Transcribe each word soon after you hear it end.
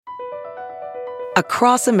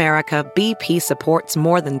Across America, BP supports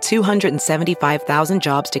more than 275,000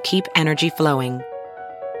 jobs to keep energy flowing.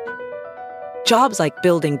 Jobs like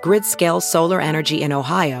building grid-scale solar energy in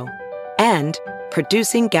Ohio and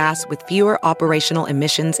producing gas with fewer operational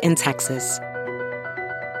emissions in Texas.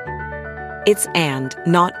 It's and,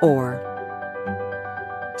 not or.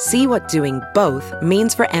 See what doing both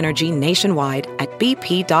means for energy nationwide at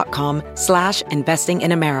bp.com/investing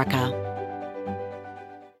in America.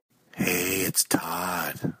 Hey, it's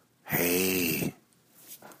Todd. Hey.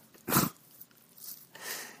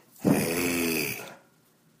 Hey.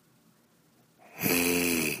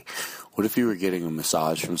 Hey. What if you were getting a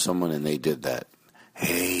massage from someone and they did that?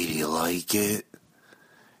 Hey, do you like it?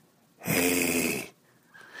 Hey.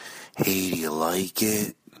 Hey, do you like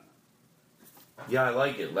it? Yeah, I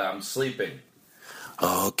like it. I'm sleeping.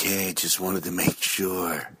 Okay, just wanted to make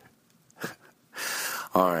sure.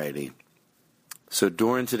 Alrighty. So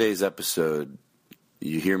during today's episode,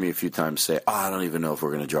 you hear me a few times say, I don't even know if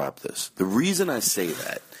we're going to drop this. The reason I say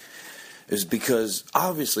that is because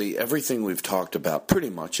obviously everything we've talked about pretty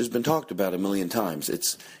much has been talked about a million times.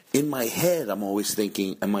 It's in my head, I'm always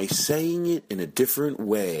thinking, am I saying it in a different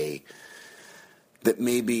way that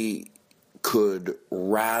maybe could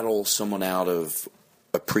rattle someone out of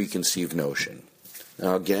a preconceived notion?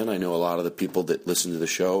 Now, again, I know a lot of the people that listen to the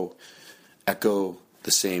show echo the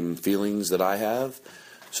same feelings that I have,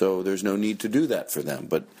 so there's no need to do that for them.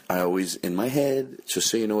 But I always, in my head, just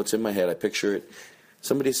so you know what's in my head, I picture it,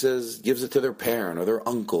 somebody gives it to their parent or their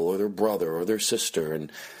uncle or their brother or their sister,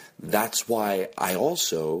 and that's why I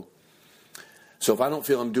also, so if I don't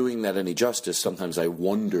feel I'm doing that any justice, sometimes I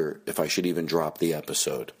wonder if I should even drop the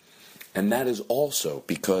episode. And that is also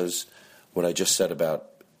because what I just said about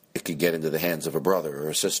it could get into the hands of a brother or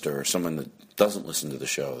a sister or someone that doesn't listen to the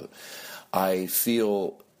show. I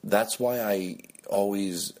feel that's why I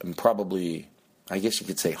always am probably, I guess you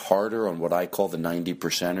could say, harder on what I call the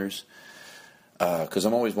 90%ers. Because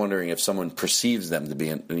I'm always wondering if someone perceives them to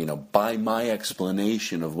be, by my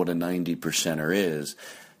explanation of what a 90%er is,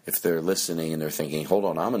 if they're listening and they're thinking, hold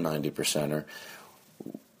on, I'm a 90%er.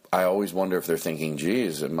 I always wonder if they're thinking,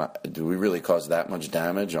 geez, do we really cause that much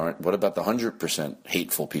damage? What about the 100%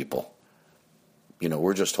 hateful people?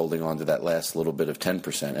 We're just holding on to that last little bit of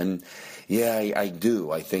 10%. And yeah, I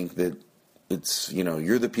do. I think that it's,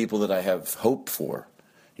 you're the people that I have hope for.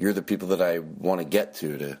 You're the people that I want to get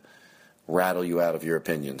to rattle you out of your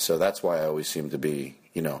opinion. So that's why I always seem to be,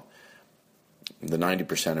 the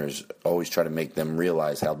 90%ers always try to make them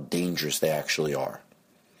realize how dangerous they actually are.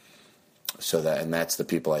 And that's the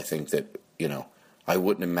people I think that, I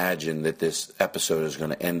wouldn't imagine that this episode is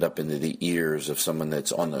going to end up into the ears of someone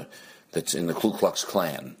that's in the Ku Klux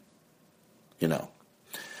Klan,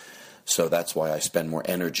 So that's why I spend more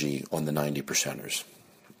energy on the 90%ers.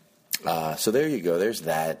 So there you go. There's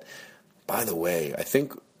that. By the way, I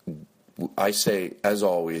think I say, as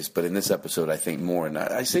always, but in this episode I think more. And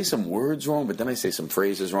I say some words wrong, but then I say some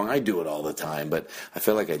phrases wrong. I do it all the time, but I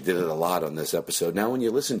feel like I did it a lot on this episode. Now when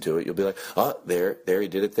you listen to it, you'll be like, oh, there, he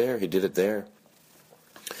did it there. He did it there.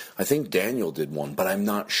 I think Daniel did one, but I'm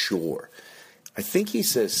not sure. I think he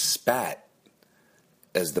says spat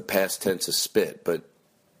as the past tense of spit, but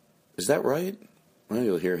is that right? Well,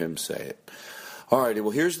 you'll hear him say it. All righty,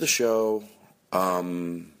 well, here's the show.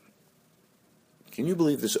 Can you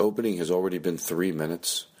believe this opening has already been 3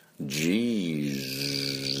 minutes? Jeez.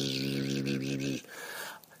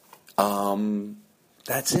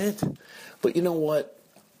 That's it. But you know what?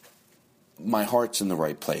 My heart's in the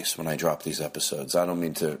right place when I drop these episodes. I don't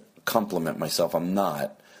mean to compliment myself. I'm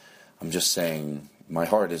not. I'm just saying my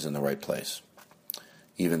heart is in the right place.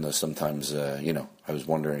 Even though sometimes, I was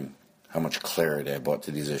wondering how much clarity I brought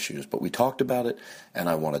to these issues. But we talked about it, and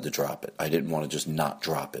I wanted to drop it. I didn't want to just not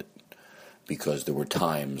drop it, because there were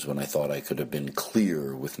times when I thought I could have been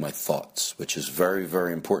clear with my thoughts, which is very,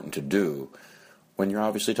 very important to do when you're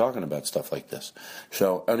obviously talking about stuff like this.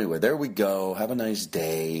 So anyway, there we go. Have a nice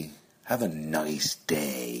day. Have a nice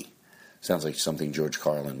day. Sounds like something George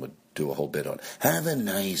Carlin would do a whole bit on. Have a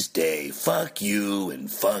nice day. Fuck you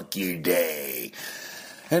and fuck your day.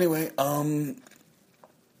 Anyway,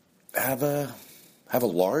 have a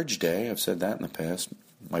large day. I've said that in the past.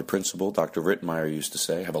 My principal, Dr. Rittmeyer, used to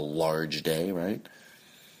say, have a large day, right?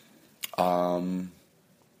 And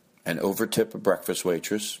overtip a breakfast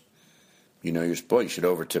waitress. You should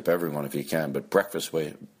overtip everyone if you can, but breakfast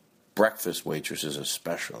waitresses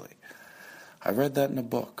especially. I read that in a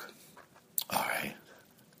book. All right.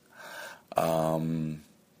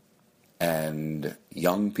 And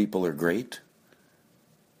young people are great.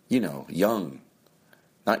 Young.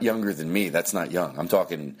 Not younger than me. That's not young. I'm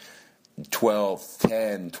talking 12,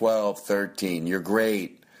 10, 12, 13. You're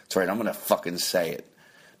great. That's right, I'm going to fucking say it.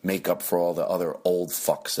 Make up for all the other old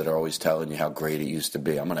fucks that are always telling you how great it used to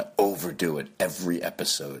be. I'm going to overdo it every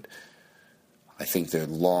episode. I think they're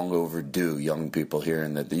long overdue, young people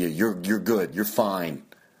hearing that. You're good. You're fine.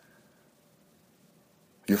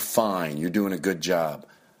 You're fine. You're doing a good job.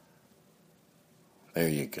 There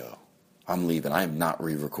you go. I'm leaving. I am not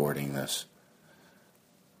re-recording this.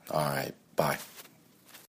 All right. Bye.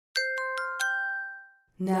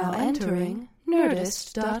 Now entering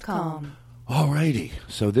Nerdist.com. Alrighty,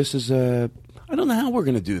 so this is I don't know how we're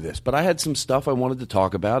going to do this, but I had some stuff I wanted to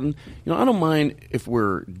talk about, and I don't mind if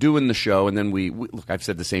we're doing the show and then we look. I've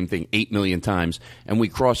said the same thing 8 million times, and we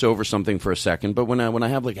cross over something for a second. But when I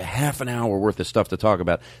have like a half an hour worth of stuff to talk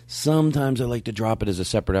about, sometimes I like to drop it as a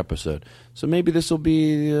separate episode. So maybe this will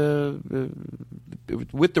be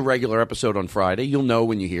with the regular episode on Friday. You'll know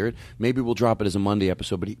when you hear it. Maybe we'll drop it as a Monday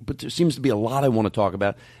episode. But there seems to be a lot I want to talk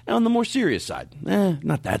about. And on the more serious side,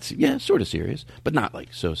 not that sort of serious, but not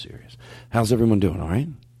like so serious. How's everyone doing? All right?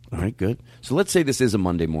 All right, good. So let's say this is a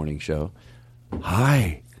Monday morning show.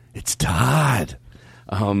 Hi, it's Todd.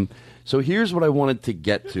 So here's what I wanted to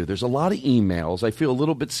get to. There's a lot of emails. I feel a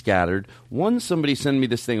little bit scattered. One, somebody sent me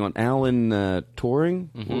this thing on Alan Turing.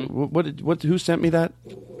 Mm-hmm. Who sent me that?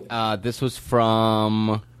 This was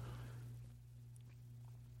from...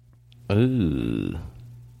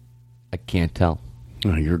 I can't tell.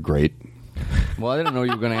 Oh, you're great. Well, I didn't know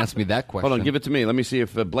you were going to ask me that question. Hold on, give it to me. Let me see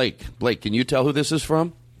if Blake, can you tell who this is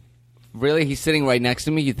from? Really? He's sitting right next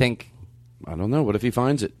to me? You think? I don't know. What if he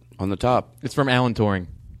finds it on the top? It's from Alan Turing.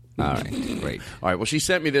 All right, great. All right, well, she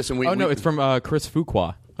sent me this, and no, it's from Chris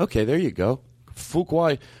Fuqua. Okay, there you go.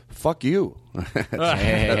 Fuqua, fuck you.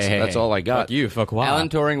 that's all I got. Fuck you, Fuqua. Alan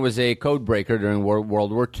Turing was a code breaker during World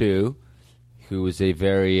War II, who was a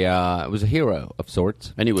very was a hero of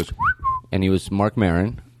sorts. And he was Mark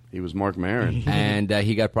Maron. He was Mark Maron. And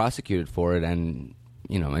he got prosecuted for it and,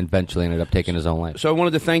 eventually ended up taking his own life. So I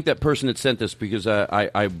wanted to thank that person that sent this because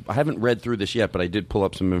I haven't read through this yet, but I did pull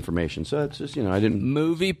up some information. So it's just, I didn't...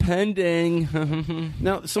 Movie pending.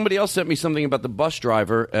 Now, somebody else sent me something about the bus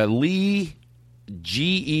driver, Lee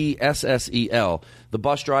Gessel, the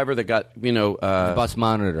bus driver that got, the bus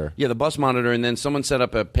monitor. Yeah, the bus monitor, and then someone set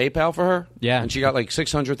up a PayPal for her. Yeah. And she got like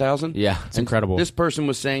 $600,000. Yeah. It's incredible. This person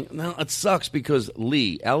was saying, no, it sucks because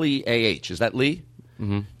Lee, Leah, is that Lee?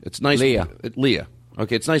 Mm-hmm. It's nice. Leah. Leah.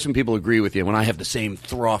 Okay, it's nice when people agree with you when I have the same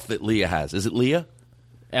throff that Leah has. Is it Leah?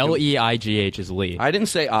 Leigh is Lee. I didn't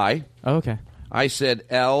say I. Oh, okay. I said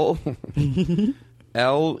Leah.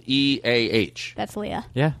 That's Leah.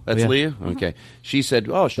 Yeah. That's Leah? Okay. She said,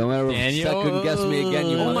 don't ever second guess me again.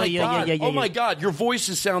 You oh, my God. Oh, my God. Your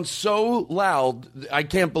voices sound so loud. I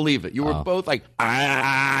can't believe it. You were both like,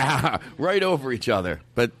 right over each other.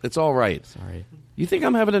 But it's all right. Sorry. You think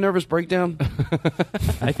I'm having a nervous breakdown?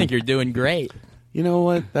 I think you're doing great. You know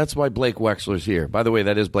what? That's why Blake Wexler's here. By the way,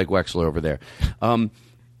 that is Blake Wexler over there.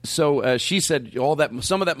 So she said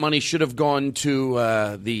some of that money should have gone to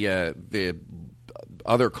the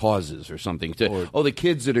other causes or something. The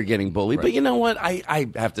kids that are getting bullied. Right. But you know what? I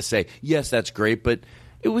have to say, yes, that's great, but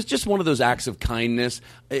it was just one of those acts of kindness.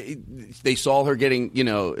 They saw her getting,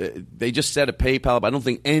 they just set a PayPal up. I don't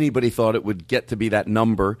think anybody thought it would get to be that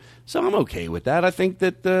number. So I'm okay with that. I think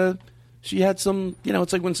that she had some,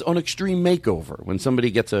 it's like when on Extreme Makeover, when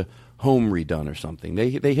somebody gets a home redone or something. They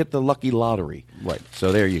hit the lucky lottery. Right.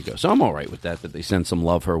 So there you go. So I'm all right with that they send some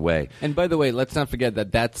love her way. And by the way, let's not forget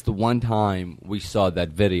that that's the one time we saw that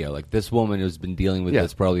video. Like, this woman has been dealing with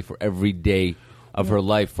this probably for every day of her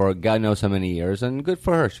life for God knows how many years, and good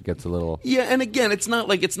for her. She gets a little... Yeah, and again, it's not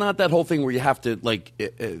that whole thing where you have to,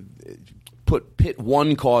 pit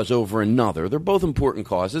one cause over another. They're both important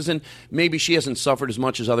causes, and maybe she hasn't suffered as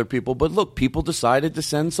much as other people, but look, people decided to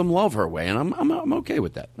send some love her way, and I'm okay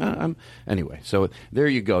with that. Anyway, so there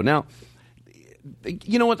you go. Now,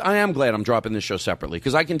 you know what? I am glad I'm dropping this show separately,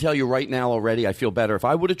 because I can tell you right now already, I feel better. If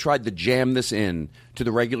I would have tried to jam this in to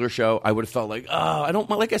the regular show, I would have felt like,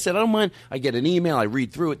 like I said, I don't mind. I get an email, I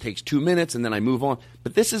read through, it takes 2 minutes, and then I move on.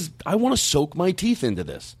 But I want to soak my teeth into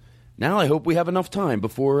this. Now I hope we have enough time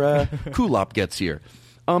before Kulop gets here.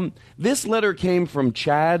 This letter came from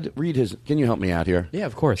Chad. Can you help me out here? Yeah,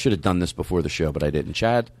 of course. Should have done this before the show, but I didn't.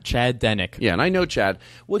 Chad Denick. Yeah, and I know Chad.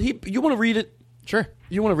 You want to read it? Sure.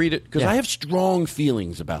 You want to read it? Because I have strong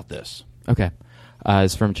feelings about this. Okay.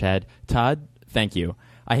 It's from Chad. Todd, thank you.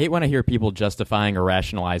 I hate when I hear people justifying or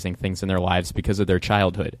rationalizing things in their lives because of their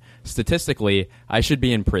childhood. Statistically, I should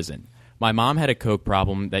be in prison. My mom had a coke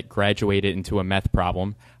problem that graduated into a meth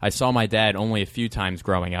problem. I saw my dad only a few times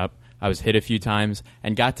growing up. I was hit a few times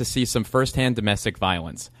and got to see some firsthand domestic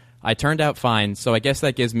violence. I turned out fine, so I guess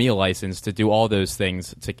that gives me a license to do all those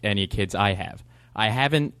things to any kids I have.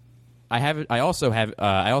 I also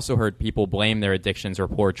heard people blame their addictions or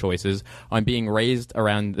poor choices on being raised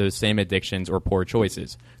around those same addictions or poor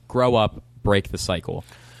choices. Grow up, break the cycle.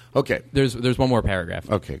 Okay. There's one more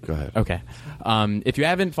paragraph. Okay, go ahead. Okay. If you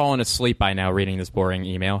haven't fallen asleep by now reading this boring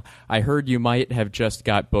email, I heard you might have just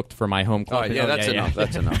got booked for my home club. Oh, yeah, that's enough.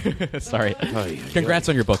 That's enough. Sorry. Congrats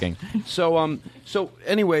on your booking. So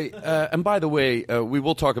anyway, and by the way, we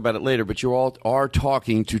will talk about it later, but you all are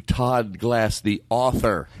talking to Todd Glass, the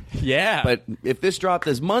author. Yeah. But if this dropped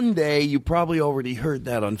as Monday, you probably already heard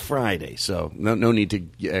that on Friday, so no need to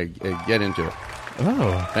get into it.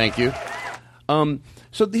 Oh. Thank you.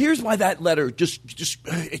 So here's why that letter just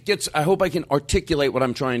it gets. I hope I can articulate what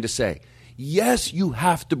I'm trying to say. Yes, you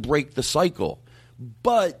have to break the cycle,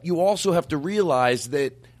 but you also have to realize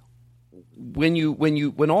that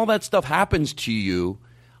when all that stuff happens to you,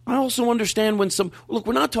 I also understand when look,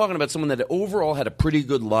 we're not talking about someone that overall had a pretty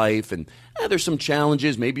good life and there's some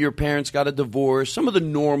challenges. Maybe your parents got a divorce. Some of the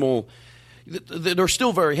normal. They're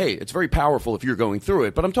still it's very powerful if you're going through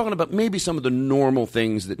it. But I'm talking about maybe some of the normal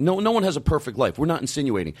things that no one has a perfect life. We're not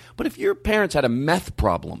insinuating. But if your parents had a meth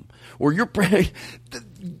problem or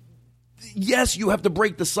yes, you have to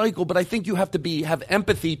break the cycle, but I think you have to have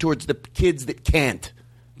empathy towards the kids that can't,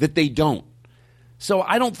 that they don't. So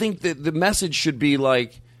I don't think that the message should be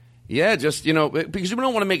like, yeah, just, because we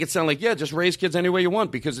don't want to make it sound like, yeah, just raise kids any way you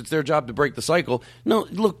want because it's their job to break the cycle. No,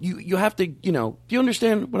 look, you have to, do you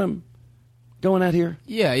understand what I'm going at here?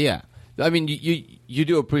 Yeah. I mean, you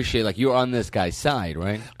do appreciate, like, you're on this guy's side,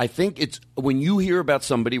 right? I think it's when you hear about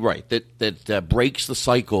somebody, right, that breaks the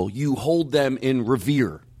cycle, you hold them in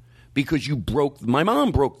revere because my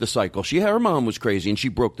mom broke the cycle. Her mom was crazy and she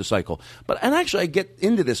broke the cycle. And actually I get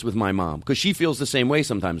into this with my mom because she feels the same way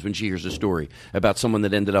sometimes when she hears a story about someone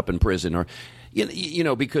that ended up in prison or,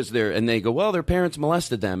 because they go, well, their parents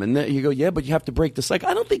molested them. And you go, yeah, but you have to break the cycle.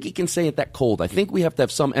 I don't think you can say it that cold. I think we have to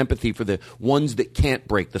have some empathy for the ones that can't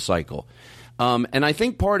break the cycle. And I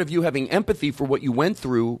think part of you having empathy for what you went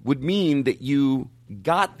through would mean that you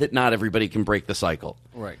got that not everybody can break the cycle.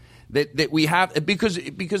 Right. That we have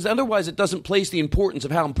because otherwise it doesn't place the importance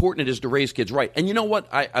of how important it is to raise kids right. And you know what?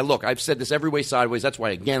 I've said this every way sideways. That's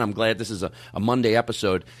why, again, I'm glad this is a Monday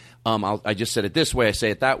episode. I just said it this way. I say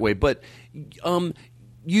it that way. But you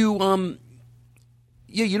don't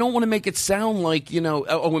want to make it sound like,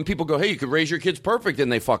 when people go, hey, you could raise your kids perfect and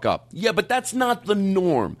they fuck up. Yeah, but that's not the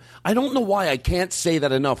norm. I don't know why I can't say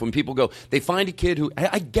that enough when people go, they find a kid who,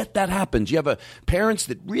 I get that happens. You have parents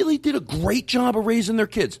that really did a great job of raising their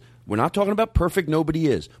kids. We're not talking about perfect, nobody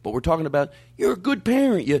is. But we're talking about you're a good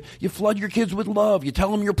parent. You flood your kids with love. You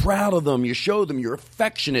tell them you're proud of them. You show them you're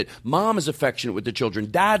affectionate. Mom is affectionate with the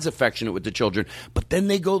children. Dad's affectionate with the children. But then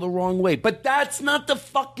they go the wrong way. But that's not the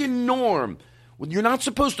fucking norm. You're not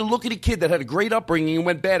supposed to look at a kid that had a great upbringing and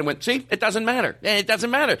went bad and went, see, it doesn't matter. It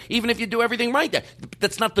doesn't matter. Even if you do everything right.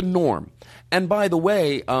 That's not the norm. And by the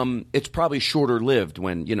way, it's probably shorter lived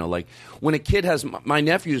when, when a kid has, my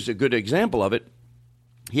nephew's a good example of it.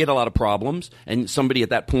 He had a lot of problems, and somebody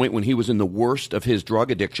at that point when he was in the worst of his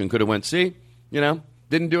drug addiction could have went, see,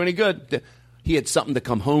 didn't do any good. He had something to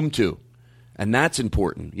come home to, and that's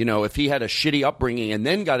important. If he had a shitty upbringing and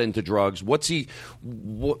then got into drugs, when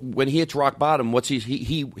he hits rock bottom,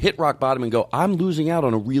 he hit rock bottom and go, I'm losing out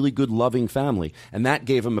on a really good, loving family, and that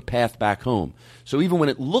gave him a path back home. So even when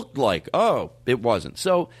it looked like, oh, it wasn't.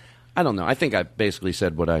 So I don't know. I think I basically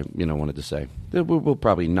said what I wanted to say. We'll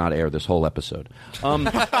probably not air this whole episode.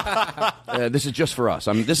 This is just for us.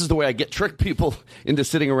 This is the way I trick people into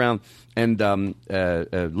sitting around and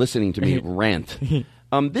listening to me rant.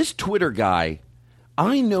 This Twitter guy,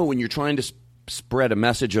 I know when you're trying to spread a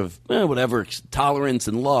message of whatever, tolerance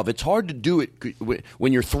and love, it's hard to do it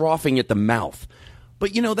when you're frothing at the mouth.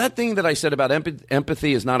 But that thing that I said about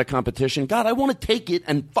empathy is not a competition. God, I want to take it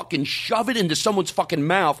and fucking shove it into someone's fucking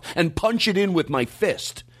mouth and punch it in with my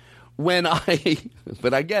fist. But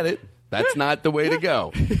I get it. That's not the way to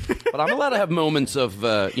go. But I'm allowed to have moments of,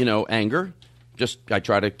 anger. Just I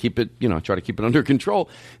try to keep it, under control.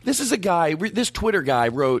 This is a guy. This Twitter guy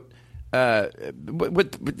wrote.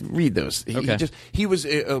 Read those. Okay. He was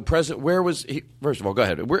president. Where was he? First of all, go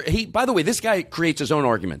ahead. By the way, this guy creates his own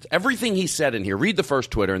arguments. Everything he said in here. Read the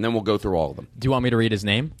first Twitter, and then we'll go through all of them. Do you want me to read his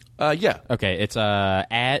name? Yeah. Okay. It's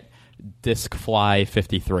at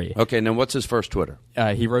DiscFly53. Okay. Now, what's his first Twitter?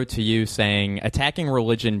 He wrote to you saying, "Attacking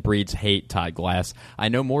religion breeds hate, Todd Glass. I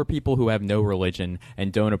know more people who have no religion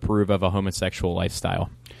and don't approve of a homosexual lifestyle."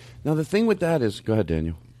 Now, the thing with that is, go ahead,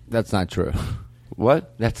 Daniel. That's not true.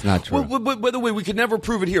 What? That's not true. Well, but by the way, we could never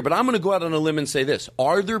prove it here, but I'm going to go out on a limb and say this.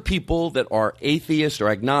 Are there people that are atheist or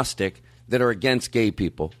agnostic that are against gay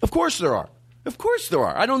people? Of course there are. Of course there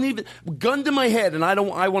are. I don't even gun to my head, and I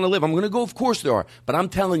want to live. I'm going to go. Of course there are, but I'm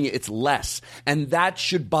telling you, it's less, and that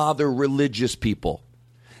should bother religious people.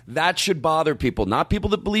 That should bother people, not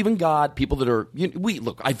people that believe in God. People that are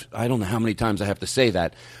look. I don't know how many times I have to say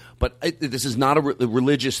that, but this is not a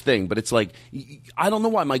religious thing. But it's like I don't know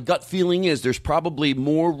why. My gut feeling is there's probably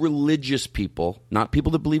more religious people, not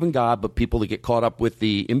people that believe in God, but people that get caught up with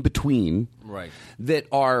the in between. Right. That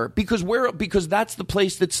are because that's the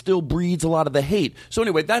place that still breeds a lot of the hate. So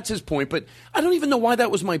anyway, that's his point. But I don't even know why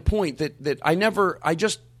that was my point. That I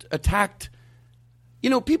just attacked.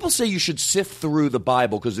 People say you should sift through the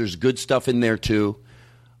Bible because there's good stuff in there too.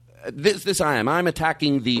 I'm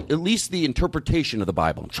attacking at least the interpretation of the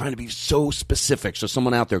Bible. I'm trying to be so specific so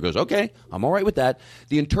someone out there goes, okay, I'm all right with that.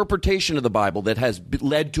 The interpretation of the Bible that has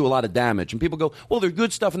led to a lot of damage. And people go, well, there's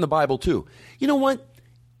good stuff in the Bible too. You know what?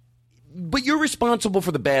 But you're responsible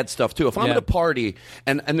for the bad stuff, too. If I'm at a party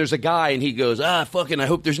and there's a guy and he goes, fucking, I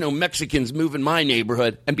hope there's no Mexicans moving my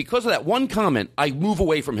neighborhood. And because of that one comment, I move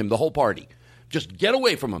away from him the whole party. Just get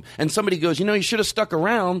away from him. And somebody goes, you should have stuck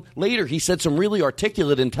around. Later, he said some really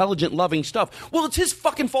articulate, intelligent, loving stuff. Well, it's his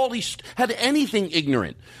fucking fault he had anything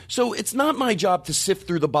ignorant. So it's not my job to sift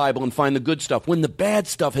through the Bible and find the good stuff when the bad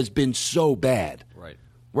stuff has been so bad. Right.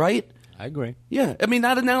 Right? I agree. Yeah, I mean,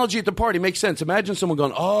 that analogy at the party makes sense. Imagine someone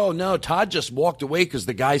going, oh, no, Todd just walked away because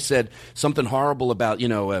the guy said something horrible about,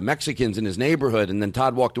 Mexicans in his neighborhood, and then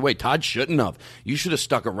Todd walked away. Todd shouldn't have. You should have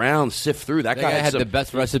stuck around, sift through. That guy had the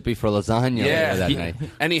best recipe for lasagna that night.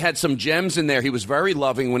 And he had some gems in there. He was very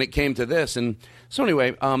loving when it came to this. And so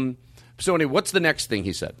anyway, what's the next thing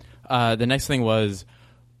he said? The next thing was,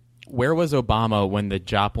 where was Obama when the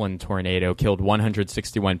Joplin tornado killed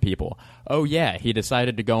 161 people? Oh, yeah, he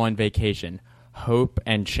decided to go on vacation. Hope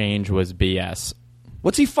and change was BS.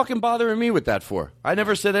 What's he fucking bothering me with that for? I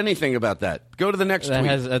never said anything about that. Go to the next tweet.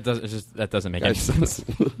 That doesn't make any sense.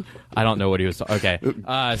 I don't know what he was okay.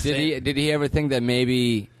 Did he ever think that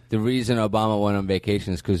maybe the reason Obama went on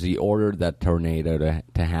vacation is because he ordered that tornado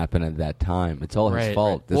to happen at that time? It's all his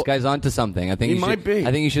fault. This guy's onto something. I think he might be.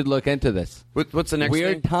 I think you should look into this. What's the next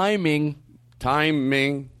Weird thing?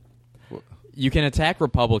 Timing. You can attack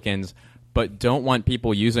Republicans, but don't want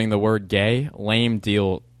people using the word gay. Lame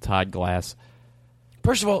deal, Todd Glass.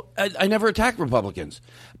 First of all, I never attack Republicans.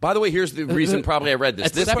 By the way, here's the reason probably I read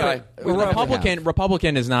this. This guy,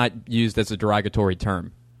 Republican is not used as a derogatory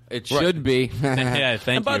term. It should be. Yeah, thank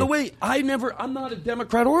you. And by the way, I'm not a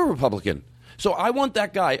Democrat or a Republican. So I want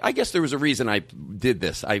that guy. I guess there was a reason I did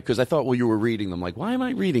this. Because I thought, well, you were reading them. Like, why am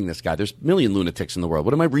I reading this guy? There's a million lunatics in the world.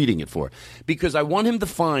 What am I reading it for? Because I want him to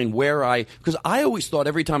find because I always thought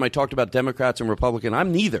every time I talked about Democrats and Republican,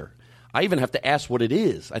 I'm neither. I even have to ask what it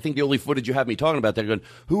is. I think the only footage you have me talking about that, going,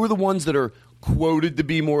 who are the ones that are quoted to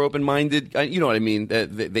be more open-minded? You know what I mean?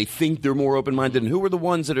 They think they're more open-minded. And who are the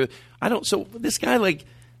ones that are, so this guy, like,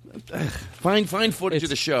 find footage of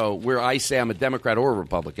the show where I say I'm a Democrat or a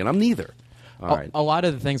Republican. I'm neither. All right. A lot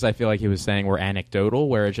of the things I feel like he was saying were anecdotal,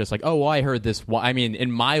 where it's just like, oh, well, I heard this. Well, I mean,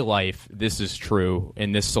 in my life, this is true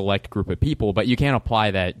in this select group of people, but you can't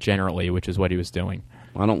apply that generally, which is what he was doing.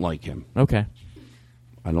 I don't like him. Okay.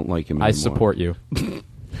 I don't like him anymore. I support you.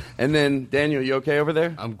 And then, Daniel, you okay over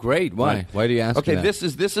there? I'm great. Why? Right. Why do you ask me that? this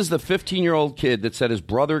is the 15-year-old kid that said his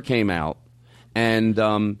brother came out,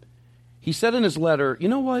 and he said in his letter, you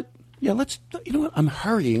know what? Yeah, I'm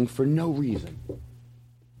hurrying for no reason.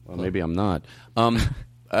 Well, maybe I'm not.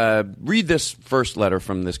 Read this first letter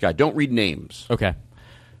from this guy. Don't read names. Okay.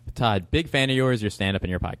 Todd, big fan of yours, your stand-up,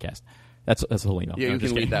 and your podcast. That's the whole email. Yeah, you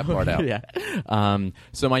can leave that part out. Yeah.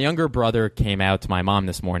 So my younger brother came out to my mom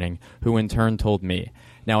this morning, who in turn told me.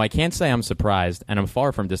 Now, I can't say I'm surprised, and I'm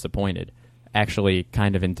far from disappointed. Actually,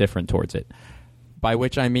 kind of indifferent towards it. By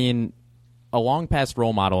which I mean, a long-past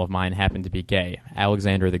role model of mine happened to be gay,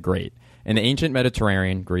 Alexander the Great. In the ancient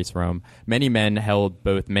Mediterranean, Greece, Rome, many men held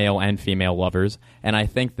both male and female lovers, and I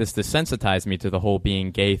think this desensitized me to the whole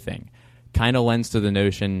being gay thing. Kind of lends to the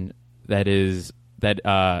notion that it is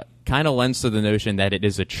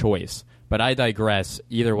a choice. But I digress.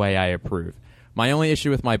 Either way, I approve. My only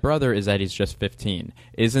issue with my brother is that he's just 15.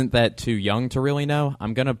 Isn't that too young to really know?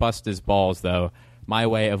 I'm going to bust his balls, though. My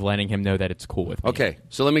way of letting him know that it's cool with me. Okay,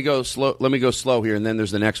 so let me go slow here, and then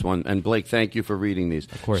there's the next one. And Blake, thank you for reading these.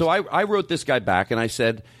 Of course. So I wrote this guy back, and I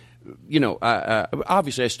said,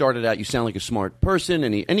 obviously I started out, you sound like a smart person,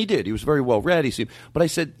 and he did. He was very well read. But I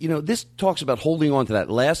said, this talks about holding on to that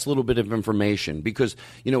last little bit of information because,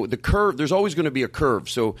 the curve, there's always going to be a curve.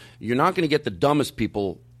 So you're not going to get the dumbest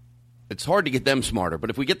people It's hard to get them smarter. But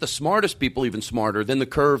if we get the smartest people even smarter, then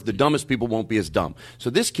the dumbest people won't be as dumb. So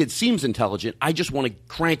this kid seems intelligent. I just want to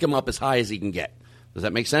crank him up as high as he can get. Does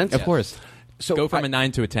that make sense? Of course. So go from a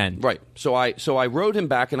 9 to a 10. Right. So I wrote him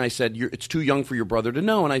back and I said, it's too young for your brother to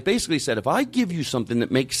know. And I basically said, if I give you something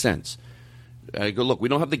that makes sense, I go, look, we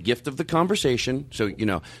don't have the gift of the conversation. So,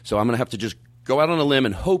 so I'm going to have to just go out on a limb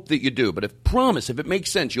and hope that you do. But if it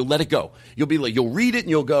makes sense, you'll let it go. You'll be like, you'll read it and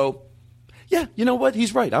you'll go, yeah, you know what?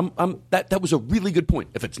 He's right. That was a really good point.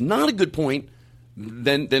 If it's not a good point,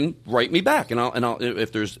 then write me back. And I'll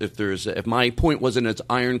if my point wasn't as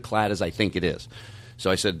ironclad as I think it is. So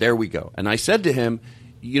I said, there we go. And I said to him,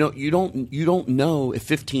 you don't know if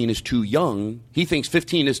 15 is too young. He thinks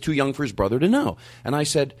 15 is too young for his brother to know. And I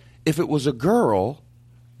said, if it was a girl,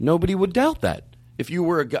 nobody would doubt that. If you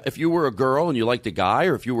were a girl and you liked a guy,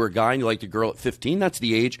 or if you were a guy and you liked a girl at 15, that's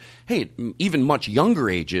the age. Hey, even much younger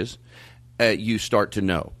ages, you start to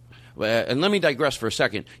know. And let me digress for a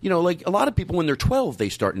second. Like a lot of people when they're 12, they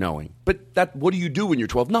start knowing. But what do you do when you're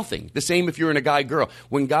 12? Nothing. The same if you're in a guy-girl.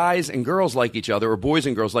 When guys and girls like each other, or boys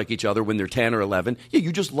and girls like each other when they're 10 or 11,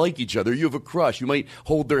 you just like each other. You have a crush. You might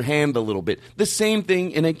hold their hand a little bit. The same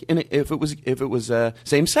thing if it was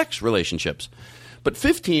same-sex relationships. But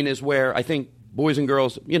 15 is where I think boys and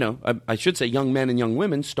girls, I should say young men and young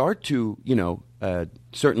women start to,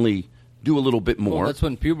 certainly do a little bit more. Well, that's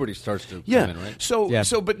when puberty starts to come in, right?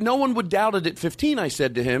 So, but no one would doubt it at 15, I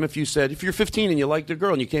said to him. If you're 15 and you liked a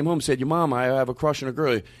girl and you came home and said, your mom, I have a crush on a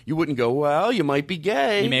girl, you wouldn't go, well, you might be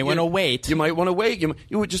gay. You may want to wait. You might want to wait. You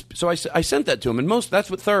would just, so I sent that to him. And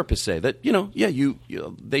that's what therapists say, that,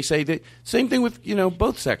 they say that, same thing with,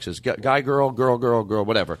 both sexes, guy, girl,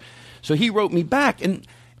 whatever. So he wrote me back, and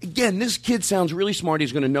again, this kid sounds really smart.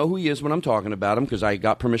 He's going to know who he is when I'm talking about him, because I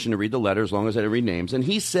got permission to read the letter as long as I didn't read names. And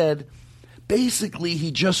he said, basically,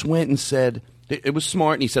 he just went and said, it was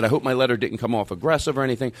smart, and he said, I hope my letter didn't come off aggressive or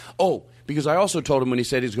anything. Oh, because I also told him when he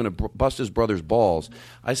said he's going to bust his brother's balls,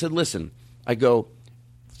 I said, listen, I go,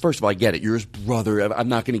 first of all, I get it. You're his brother. I'm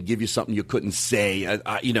not going to give you something you couldn't say,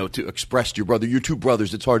 to express to your brother. You're two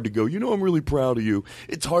brothers. It's hard to go, I'm really proud of you.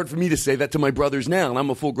 It's hard for me to say that to my brothers now, and I'm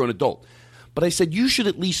a full-grown adult. But I said, you should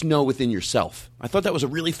at least know within yourself. I thought that was a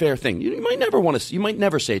really fair thing. You might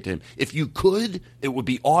never say it to him. If you could, it would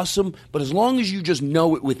be awesome. But as long as you just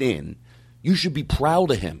know it within, you should be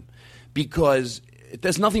proud of him, because it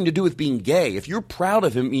has nothing to do with being gay. If you're proud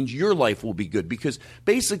of him, it means your life will be good, because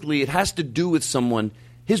basically it has to do with someone.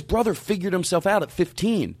 His brother figured himself out at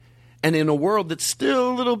 15. And in a world that's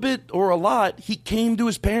still a little bit or a lot, he came to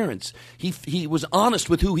his parents. He was honest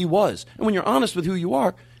with who he was. And when you're honest with who you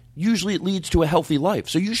are, usually it leads to a healthy life.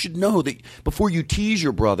 So you should know that before you tease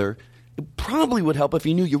your brother, it probably would help if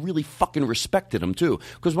he knew you really fucking respected him too.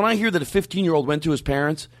 Because when I hear that a 15-year-old went to his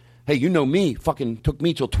parents, hey, me, fucking took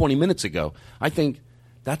me till 20 minutes ago, I think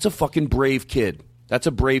that's a fucking brave kid. That's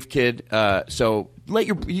a brave kid. So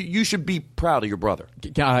you should be proud of your brother.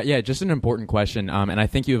 Yeah, just an important question. And I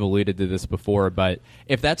think you've alluded to this before, but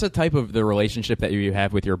if that's a type of the relationship that you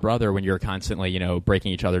have with your brother when you're constantly,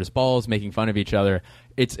 breaking each other's balls, making fun of each other,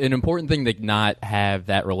 it's an important thing to not have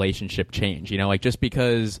that relationship change. Just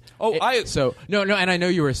because. No, and I know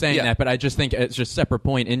you were saying that, but I just think it's just a separate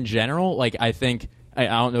point in general. I think. I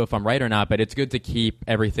don't know if I'm right or not, but it's good to keep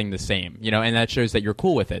everything the same, and that shows that you're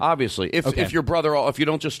cool with it. Obviously, if your brother, if you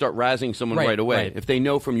don't just start razzing someone right away, if they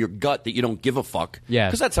know from your gut that you don't give a fuck,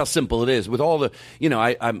 because that's how simple it is. With all the,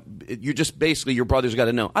 you just basically your brother's got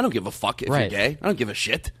to know. I don't give a fuck if you're gay. I don't give a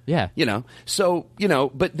shit. Yeah, So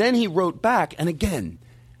but then he wrote back, and again,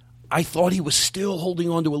 I thought he was still holding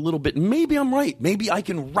on to a little bit. Maybe I'm right. Maybe I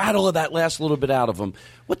can rattle that last little bit out of him.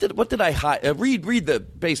 What did I hide? Read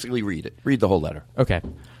it. Read the whole letter. Okay.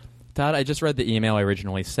 Todd, I just read the email I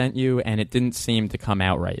originally sent you, and it didn't seem to come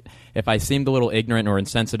out right. If I seemed a little ignorant or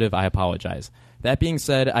insensitive, I apologize. That being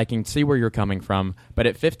said, I can see where you're coming from, but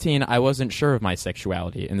at 15, I wasn't sure of my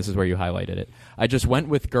sexuality, and this is where you highlighted it. I just went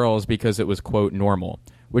with girls because it was, quote, normal,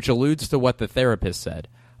 which alludes to what the therapist said.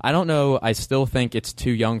 I don't know. I still think it's too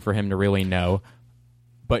young for him to really know.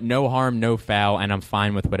 But no harm, no foul, and I'm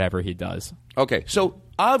fine with whatever he does. Okay, so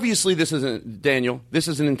obviously this is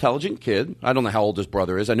an intelligent kid. I don't know how old his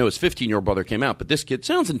brother is. I know his 15-year-old brother came out, but this kid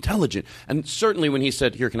sounds intelligent. And certainly when he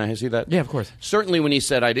said, here, can I see that? Yeah, of course. Certainly when he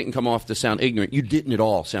said, I didn't come off to sound ignorant, you didn't at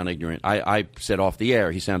all sound ignorant. I said off the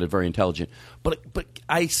air, he sounded very intelligent. But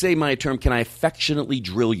I say my term, can I affectionately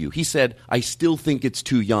drill you? He said, I still think it's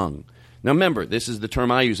too young. Now remember, this is the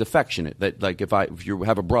term I use, affectionate. That if you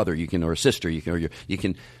have a brother, you can, or a sister, you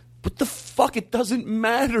can What the fuck? It doesn't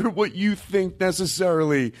matter what you think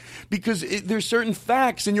necessarily, because there's certain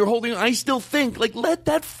facts and you're holding. I still think, like, let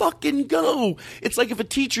that fucking go. It's like if a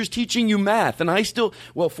teacher's teaching you math and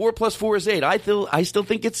 4 plus 4 is 8. I still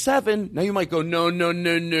think it's 7. Now you might go,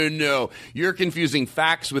 no. You're confusing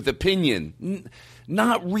facts with opinion.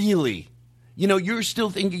 Not really. You know, you're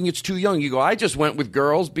still thinking it's too young. You go, I just went with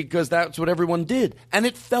girls because that's what everyone did. And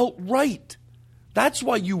it felt right. That's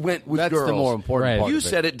why you went with girls. That's the more important part. You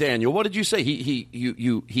said it, Daniel. What did you say?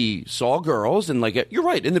 He saw girls and you're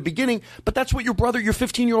right in the beginning, but that's what your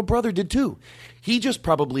 15-year-old brother did too. He just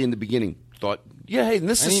probably in the beginning thought, yeah, hey, in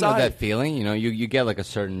this society, you know that feeling. You know, you get like a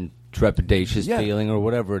certain trepidatious feeling or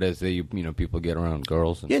whatever it is that people get around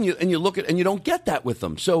girls. And you look at and you don't get that with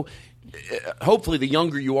them. So hopefully, the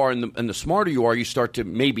younger you are and the smarter you are, you start to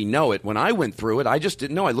maybe know it. When I went through it, I just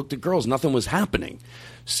didn't know. I looked at girls, nothing was happening.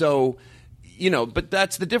 So. But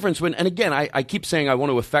that's the difference. And again, I keep saying I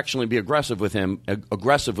want to affectionately be aggressive with him,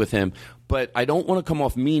 but I don't want to come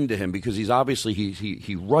off mean to him because he's obviously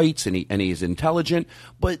he writes and he's intelligent.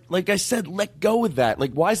 But like I said, let go of that.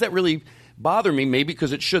 Like, why does that really bother me? Maybe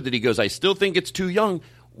because it should. That he goes, I still think it's too young.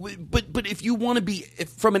 But if you want to be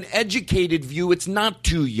from an educated view, it's not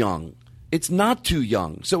too young. It's not too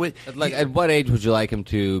young. So at what age would you like him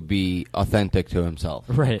to be authentic to himself?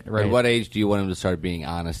 Right. At what age do you want him to start being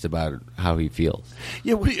honest about how he feels?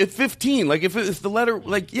 Yeah, at 15, like if the letter,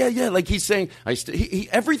 like like he's saying,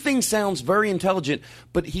 everything sounds very intelligent,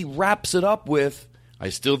 but he wraps it up with, I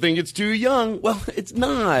still think it's too young. Well, it's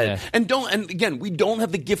not. Yeah. And again, we don't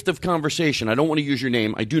have the gift of conversation. I don't want to use your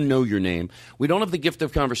name. I do know your name. We don't have the gift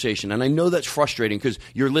of conversation. And I know that's frustrating because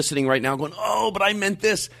you're listening right now going, oh, but I meant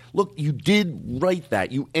this. Look, you did write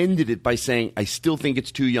that. You ended it by saying, I still think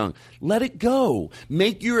it's too young. Let it go.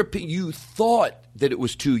 Make your opinion. You thought that it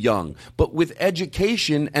was too young. But with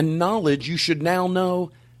education and knowledge, you should now know,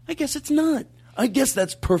 I guess it's not. I guess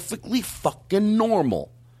that's perfectly fucking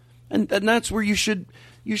normal. And that's where you should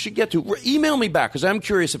get to. Email me back because I'm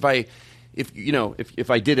curious if I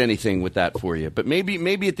did anything with that for you. But maybe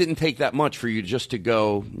it didn't take that much for you just to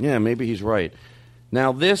go, yeah, maybe he's right.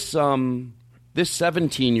 Now this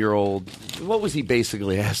 17-year-old, what was he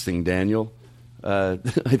basically asking, Daniel? I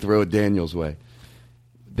throw it Daniel's way.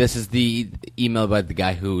 This is the email by the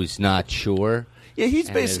guy who's not sure. Yeah, he's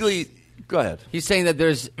basically. Go ahead. He's saying that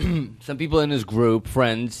there's some people in his group,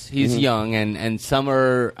 friends, he's young, and some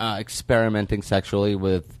are experimenting sexually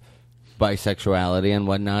with bisexuality and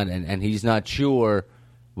whatnot, and he's not sure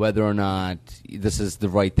whether or not this is the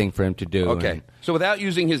right thing for him to do. Okay. So without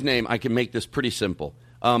using his name, I can make this pretty simple.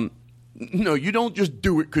 No, you don't just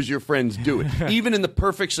do it because your friends do it. Even in the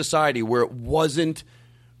perfect society where it wasn't,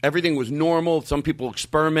 everything was normal. Some people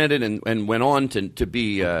experimented and went on to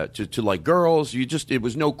be to like girls. It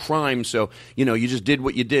was no crime. So you just did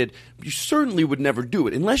what you did. You certainly would never do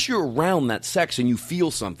it unless you're around that sex and you feel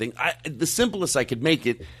something. The simplest I could make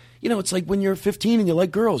it. It's like when you're 15 and you like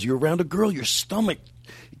girls. You're around a girl, your stomach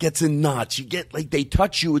gets in knots. You get like they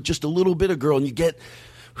touch you with just a little bit of girl, and you get.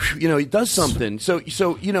 It does something. So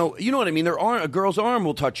you know what I mean. A girl's arm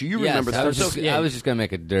will touch you. You remember I stuff. I was just going to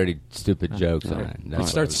make a dirty, stupid joke. You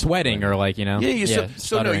start sweating or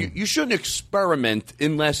you shouldn't experiment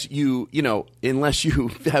unless you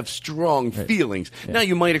have strong feelings. Yeah. Now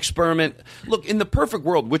you might experiment. Look, in the perfect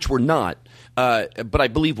world, which we're not, but I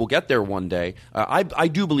believe we'll get there one day. I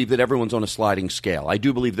do believe that everyone's on a sliding scale. I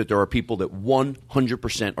do believe that there are people that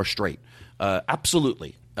 100% are straight.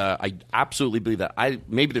 Absolutely. I absolutely believe that.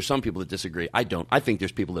 Maybe there's some people that disagree. I don't. I think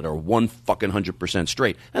there's people that are 100%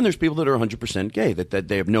 straight, and there's people that are 100% gay that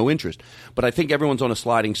they have no interest. But I think everyone's on a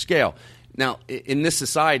sliding scale. Now, in this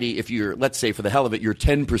society, if you're, let's say, for the hell of it, you're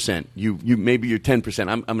 10%. Maybe you're 10%.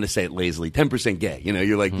 I'm going to say it lazily. 10% gay.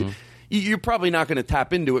 You're like. Mm-hmm. You're probably not going to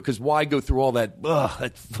tap into it because why go through all that? Ugh,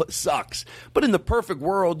 that sucks. But in the perfect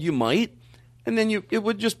world, you might. And then it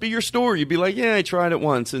would just be your story. You'd be like, yeah, I tried it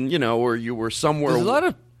once, and or you were somewhere. There's a lot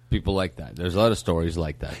of people like that. There's a lot of stories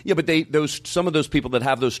like that. Yeah, but some of those people that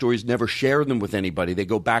have those stories never share them with anybody. They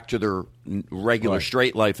go back to their regular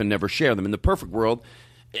straight life and never share them. In the perfect world,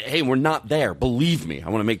 hey, we're not there. Believe me, I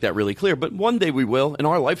want to make that really clear. But one day we will. In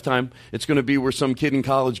our lifetime, it's going to be where some kid in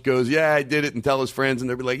college goes, yeah, I did it, and tell his friends, and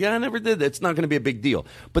they'll be like, yeah, I never did that. It's not going to be a big deal.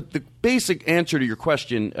 But the basic answer to your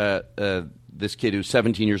question, this kid who's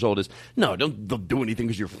 17 years old is, no, don't do anything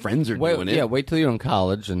because your friends are doing it. Yeah, wait till you're in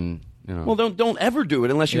college and. Well, don't ever do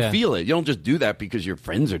it unless you feel it. You don't just do that because your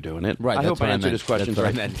friends are doing it. Right. I hope I answered his question. That's what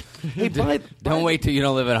I meant. Don't wait till you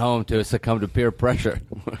don't live at home to succumb to peer pressure.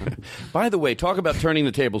 By the way, talk about turning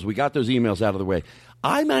the tables. We got those emails out of the way.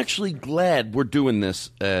 I'm actually glad we're doing this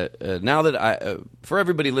now that for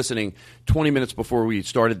everybody listening, 20 minutes before we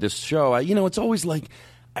started this show, it's always like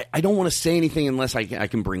I don't want to say anything unless I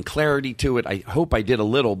can bring clarity to it. I hope I did a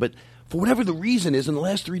little, but for whatever the reason is, in the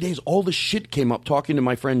last 3 days, all the shit came up talking to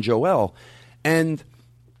my friend Joel. And,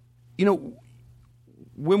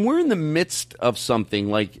 when we're in the midst of something,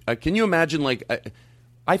 like, can you imagine, like,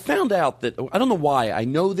 I found out that, I don't know why I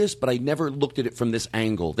know this, but I never looked at it from this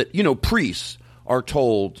angle, that, priests are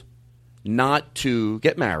told not to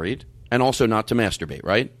get married and also not to masturbate,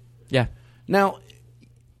 right? Yeah. Now,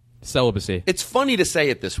 celibacy. It's funny to say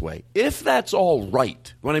it this way. If that's all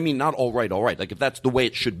right, what I mean, not all right, like if that's the way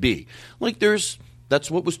it should be, like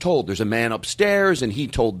that's what was told. There's a man upstairs and he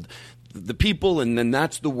told the people, and then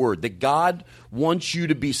that's the word, that God wants you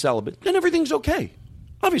to be celibate, then everything's okay.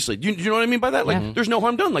 Obviously. Do you know what I mean by that? Like, there's no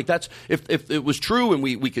harm done. Like, that's, if it was true and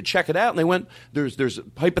we could check it out, and they went, there's a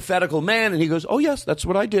hypothetical man, and he goes, oh, yes, that's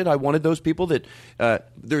what I did. I wanted those people that,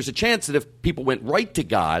 there's a chance that if people went right to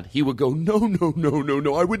God, he would go,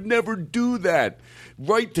 no, I would never do that.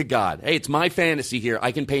 Right to God. Hey, it's my fantasy here.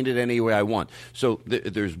 I can paint it any way I want. So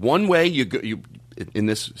there's one way you in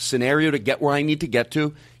this scenario to get where I need to get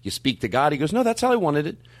to. You speak to God. He goes, no, that's how I wanted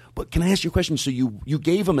it. But can I ask you a question? So you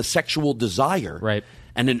gave him a sexual desire, right,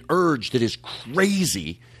 and an urge that is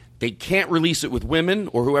crazy. They can't release it with women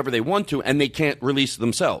or whoever they want to, and they can't release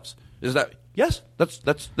themselves. Is that yes? That's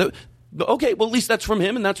okay. Well, at least that's from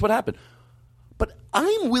him, and that's what happened. But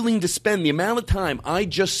I'm willing to spend the amount of time I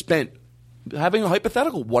just spent having a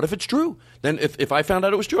hypothetical. What if it's true? Then if I found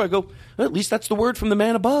out it was true, I go, well, at least that's the word from the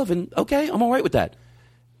man above, and okay, I'm all right with that.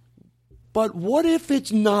 But what if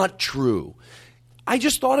it's not true? I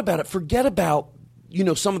just thought about it. Forget about,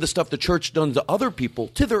 some of the stuff the church done to other people,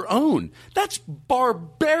 to their own. That's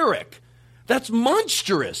barbaric. That's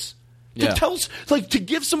monstrous. Yeah. To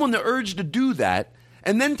give someone the urge to do that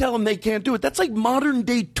and then tell them they can't do it. That's like modern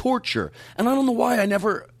day torture. And I don't know why I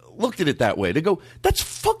never looked at it that way. To go, that's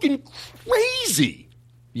fucking crazy.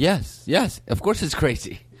 Yes. Of course it's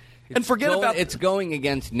crazy. And It's going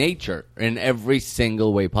against nature in every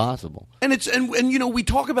single way possible. And we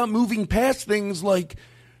talk about moving past things like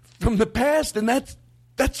from the past, and that's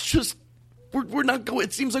just we're not going.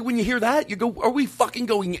 It seems like when you hear that, you go, "Are we fucking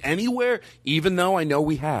going anywhere?" Even though I know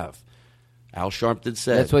we have. Al Sharpton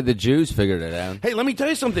said that's why the Jews figured it out. Hey, let me tell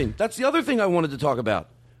you something. That's the other thing I wanted to talk about.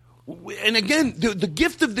 And again, the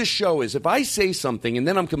gift of this show is if I say something and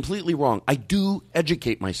then I'm completely wrong, I do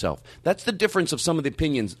educate myself. That's the difference of some of the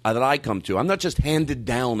opinions that I come to. I'm not just handed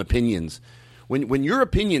down opinions. When your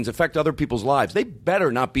opinions affect other people's lives, they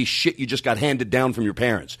better not be shit you just got handed down from your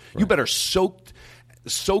parents. Right. You better soaked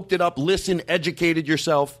it up, listen, educated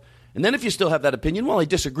yourself. And then if you still have that opinion, well, I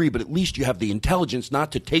disagree, but at least you have the intelligence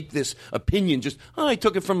not to take this opinion just, I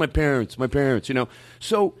took it from my parents,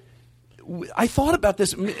 So I thought about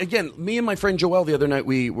this. Again, me and my friend Joelle the other night,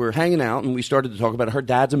 we were hanging out, and we started to talk about it. Her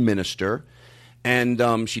dad's a minister,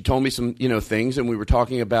 and she told me some things, and we were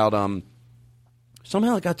talking about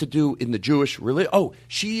somehow it got to do in the Jewish religion. Oh,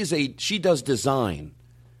 she does design,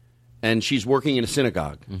 and she's working in a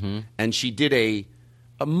synagogue, and she did a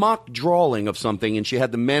mock drawing of something, and she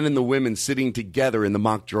had the men and the women sitting together in the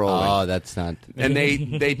mock drawing. Oh, that's not. And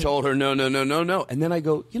they told her no. And then I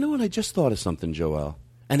go, you know what? I just thought of something, Joelle.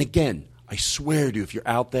 And again, I swear to you, if you're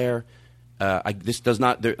out there, this does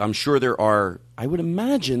not. I'm sure there are. I would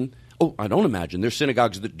imagine. Oh, I don't imagine. There's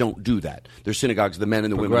synagogues that don't do that. There's synagogues the men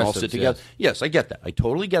and the women all sit together. Yes, I get that. I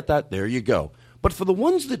totally get that. There you go. But for the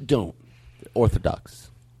ones that don't, Orthodox.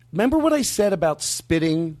 Remember what I said about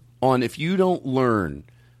spitting on if you don't learn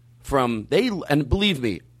from and believe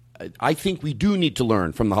me, I think we do need to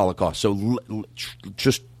learn from the Holocaust. So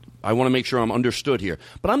just. I want to make sure I'm understood here.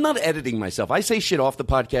 But I'm not editing myself. I say shit off the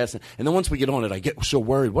podcast, and then once we get on it, I get so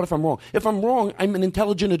worried. What if I'm wrong? If I'm wrong, I'm an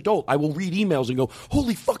intelligent adult. I will read emails and go,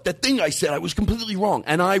 holy fuck, that thing I said, I was completely wrong.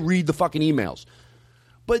 And I read the fucking emails.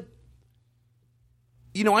 But,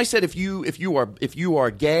 I said if you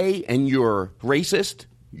are gay and you're racist,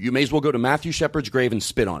 you may as well go to Matthew Shepard's grave and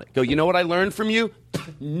spit on it. Go, you know what I learned from you?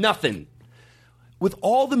 Nothing. With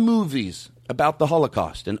all the movies about the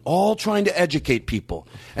Holocaust and all trying to educate people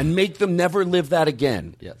and make them never live that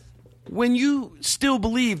again. Yes. When you still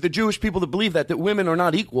believe, the Jewish people that believe that women are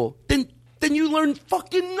not equal, then you learn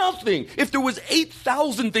fucking nothing. If there was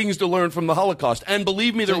 8,000 things to learn from the Holocaust, and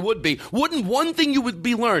believe me, there would be, wouldn't one thing you would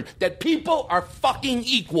be learned? That people are fucking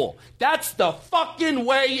equal. That's the fucking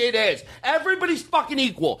way it is. Everybody's fucking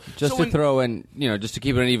equal. Just to throw in, just to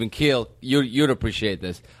keep it an even keel, you'd appreciate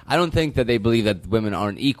this. I don't think that they believe that women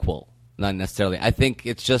aren't equal. Not necessarily. I think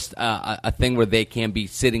it's just a thing where they can be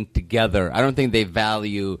sitting together. I don't think they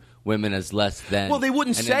value women as less than. Well, they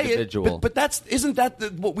wouldn't an say individual. it, but isn't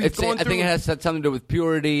that what we've gone I through? think it has something to do with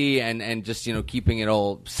purity and just keeping it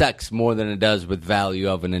all sex more than it does with value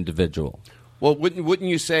of an individual. Well, wouldn't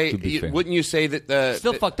you say? Wouldn't you say that?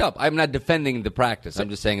 Still fucked up. I'm not defending the practice. I'm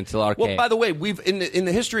just saying it's still archaic. Well, by the way, we've in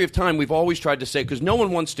the history of time, we've always tried to say, because no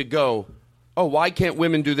one wants to go, oh, why can't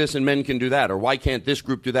women do this and men can do that, or why can't this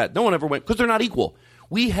group do that? No one ever went, because they're not equal.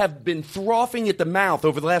 We have been frothing at the mouth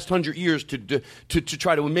over the last 100 years to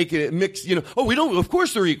try to make it mix. Oh, we don't. Of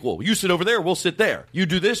course they're equal. You sit over there, we'll sit there. You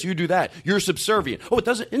do this, you do that. You're subservient. Oh, it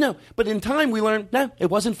doesn't. No, but in time we learned, no,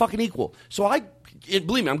 it wasn't fucking equal. So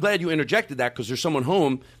believe me, I'm glad you interjected that, because there's someone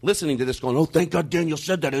home listening to this going, oh, thank God Daniel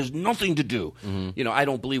said that. It has nothing to do. Mm-hmm. I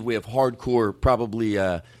don't believe we have hardcore, probably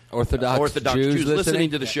Orthodox Jews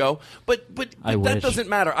listening to the show. But that doesn't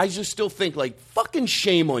matter. I just still think, like, fucking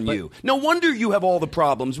shame on you. No wonder you have all the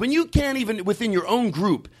problems. When you can't even, within your own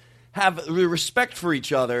group, have respect for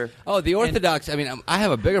each other. Oh, the Orthodox. I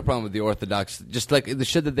have a bigger problem with the Orthodox, just like the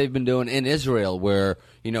shit that they've been doing in Israel, where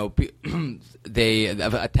they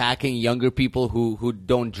attacking younger people who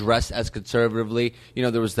don't dress as conservatively.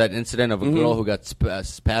 There was that incident of a girl who got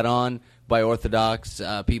spat on by Orthodox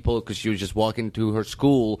people because she was just walking to her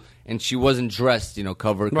school and she wasn't dressed,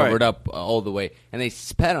 covered up all the way, and they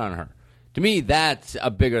spat on her. To me, that's a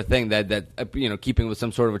bigger thing that keeping with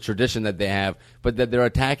some sort of a tradition that they have, but that they're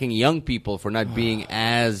attacking young people for not being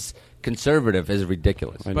as conservative is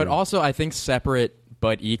ridiculous. But also, I think separate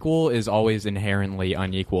but equal is always inherently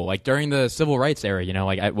unequal. Like during the civil rights era,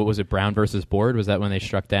 what was it, Brown versus Board? Was that when they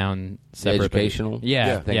struck down separate educational?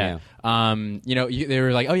 Yeah. Thing. They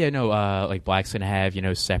were like, like blacks can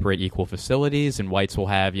have separate equal facilities, and whites will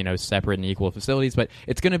have separate and equal facilities, but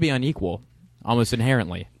it's going to be unequal almost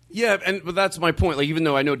inherently. Yeah, but that's my point. Like, even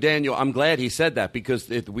though I know Daniel, I'm glad he said that, because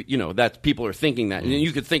that people are thinking that, and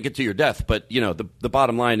you could think it to your death. But the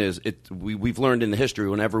bottom line is, we've learned in the history,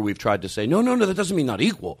 whenever we've tried to say no, that doesn't mean not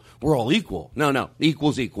equal. We're all equal. No,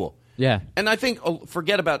 equal's equal. Yeah, and I think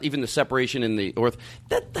forget about even the separation in the orth.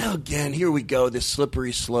 That again, here we go, this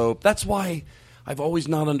slippery slope. That's why I've always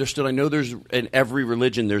not understood. I know there's in every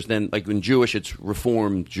religion, there's then, like in Jewish, it's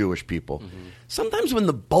Reformed Jewish people. Mm-hmm. Sometimes when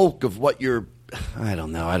the bulk of what you're, I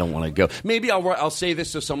don't know. I don't want to go. Maybe I'll say this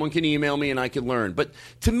so someone can email me and I can learn. But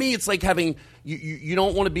to me, it's like having you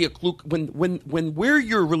don't want to be a when where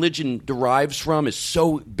your religion derives from is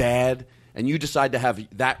so bad, and you decide to have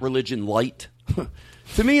that religion light.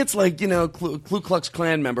 To me, it's like Ku Klux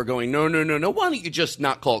Klan member going, no. Why don't you just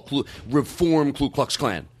not call it Reform Ku Klux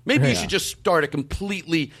Klan? Maybe you should just start a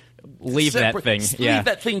completely leave that thing. Leave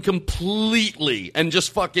that thing completely and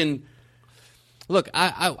just fucking. Look,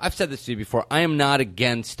 I've said this to you before. I am not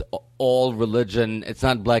against all religion. It's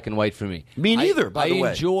not black and white for me. Me neither, by the way.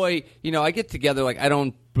 I enjoy, I get together, like, I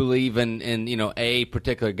don't believe in a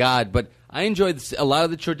particular God, but I enjoy a lot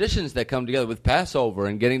of the traditions that come together with Passover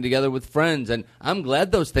and getting together with friends, and I'm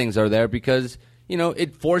glad those things are there because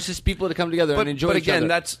it forces people to come together and enjoy each other. But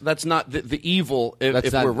again, that's not the evil,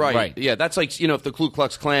 if we're right. Yeah, that's like, if the Ku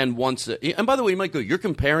Klux Klan wants – and by the way, you might go, you're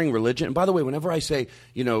comparing religion. And by the way, whenever I say,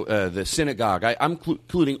 the synagogue, I'm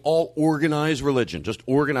including all organized religion, just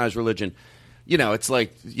organized religion. It's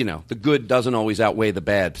like, the good doesn't always outweigh the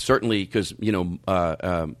bad. Certainly because,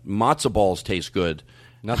 matzo balls taste good.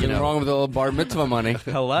 Nothing wrong with a little bar mitzvah money.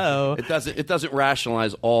 Hello. It doesn't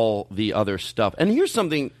rationalize all the other stuff. And here's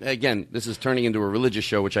something, again, this is turning into a religious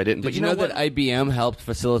show, which I didn't. But you know that IBM helped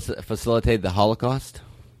facilitate the Holocaust?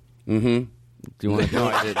 Mm-hmm. Do you want to? No,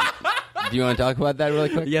 I didn't. Do you want to talk about that really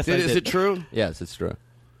quick? Yes, Is it true? Yes, it's true.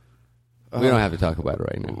 We don't have to talk about it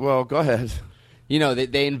right now. Well, go ahead.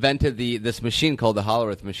 They invented this machine called the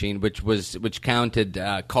Hollerith machine, which counted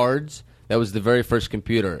cards. That was the very first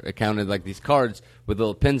computer. It counted like these cards with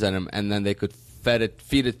little pins on them, and then they could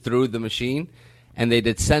feed it through the machine. And they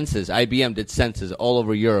did census. IBM did census all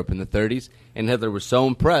over Europe in the 30s, and Hitler was so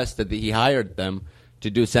impressed that he hired them to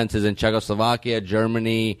do census in Czechoslovakia,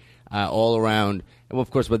 Germany, all around. And of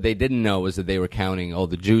course, what they didn't know was that they were counting all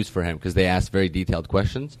the Jews for him because they asked very detailed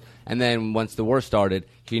questions. And then once the war started,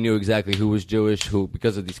 he knew exactly who was Jewish, who,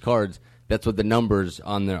 because of these cards. That's what the numbers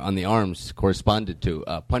on the arms corresponded to.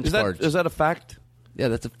 Punch cards. Is that a fact? Yeah,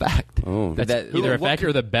 that's a fact. Oh, that's either a fact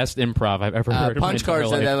or the best improv I've ever heard. Punch cards,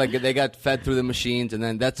 and then they got fed through the machines, and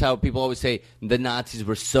then that's how people always say the Nazis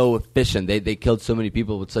were so efficient. They killed so many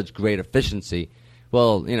people with such great efficiency.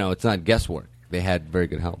 Well, it's not guesswork. They had very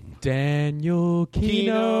good help. Daniel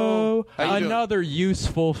Kino, another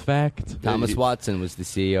useful fact. Thomas Watson was the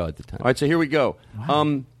CEO at the time. All right, so here we go.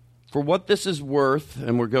 Wow. For what this is worth,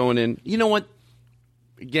 and we're going in, you know what?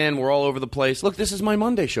 again, we're all over the place. Look, this is my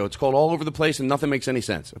Monday show. It's called All Over the Place, and nothing makes any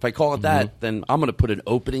sense. If I call it that, then I'm going to put an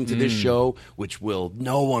opening to this show, which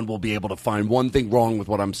no one will be able to find one thing wrong with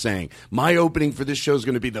what I'm saying. My opening for this show is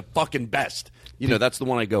going to be the fucking best. You know, that's the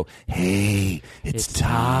one I go, hey, it's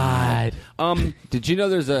Todd. Did you know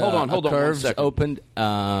there's a hold on, Curves 1 second. opened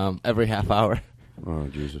every half hour? Oh,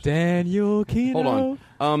 Jesus. Daniel Kino. Hold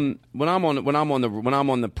on. When I'm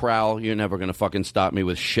on the prowl, you're never gonna fucking stop me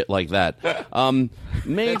with shit like that.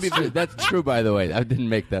 Maybe That's true, by the way. I didn't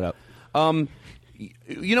make that up.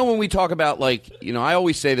 you know when we talk about I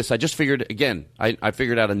always say this. I just figured again. I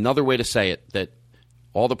figured out another way to say it, that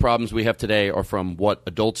all the problems we have today are from what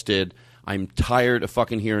adults did. I'm tired of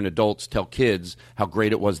fucking hearing adults tell kids how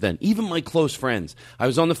great it was then. Even my close friends. I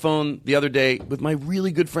was on the phone the other day with my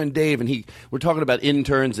really good friend Dave, and we're talking about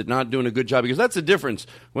interns that not doing a good job, because that's the difference.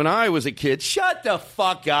 When I was a kid, shut the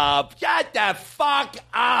fuck up. Shut the fuck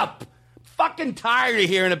up. Fucking tired of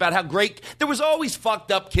hearing about how great. There was always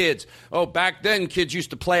fucked up kids. Oh, back then kids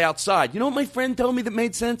used to play outside. You know what my friend told me that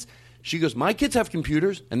made sense? She goes, my kids have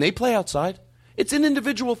computers and they play outside. It's an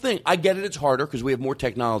individual thing. I get it. It's harder because we have more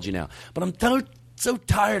technology now. But I'm so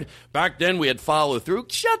tired. Back then we had follow through.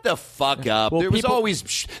 Shut the fuck up. Well, there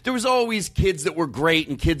was always kids that were great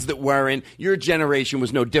and kids that weren't. Your generation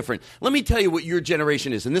was no different. Let me tell you what your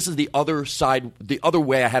generation is, and this is the other side, the other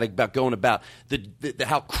way I had about going about the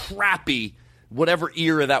how crappy whatever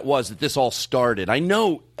era that was that this all started. I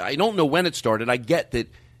don't know when it started. I get that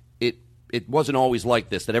it wasn't always like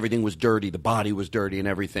this, that everything was dirty, the body was dirty and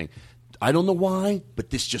everything. I don't know why,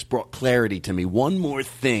 but this just brought clarity to me. One more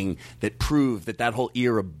thing that proved that whole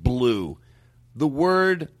era blew. The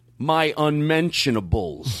word my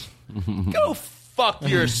unmentionables. Go fuck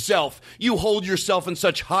yourself. You hold yourself in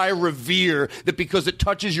such high revere that because it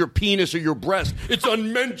touches your penis or your breast, it's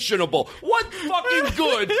unmentionable. What fucking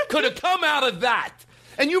good could have come out of that?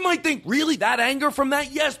 And you might think, really, that anger from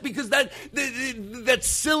that? Yes, because that's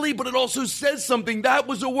silly, but it also says something. That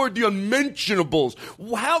was a word, the unmentionables.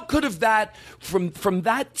 How could have that, from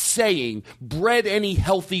that saying, bred any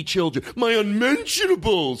healthy children? My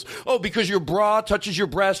unmentionables. Oh, because your bra touches your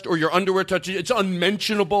breast or your underwear touches, it's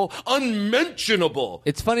unmentionable. Unmentionable.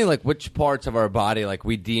 It's funny, which parts of our body,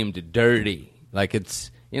 we deemed dirty.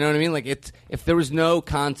 It's, you know what I mean? If there was no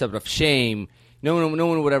concept of shame, no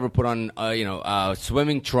one would ever put on,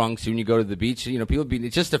 swimming trunks when you go to the beach. People would be,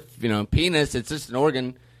 it's just a, penis. It's just an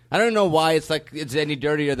organ. I don't know why it's any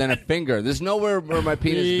dirtier than a finger. There's nowhere where my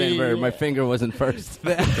penis been where my finger wasn't first.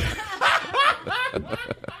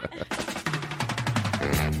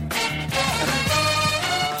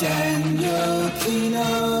 Daniel Kino,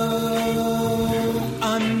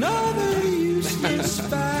 another useless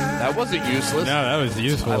fact. That wasn't useless. No, that was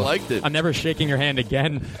useful. I liked it. I'm never shaking your hand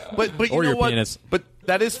again. But you or know your what? penis. But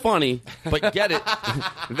that is funny. But get it.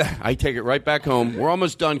 I take it right back home. We're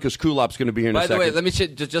almost done because Kulop's going to be here in a By second. the way, let me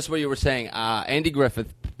just what you were saying. Andy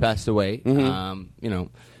Griffith passed away. Good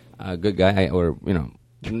guy,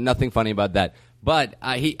 nothing funny about that. But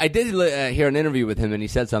I did hear an interview with him, and he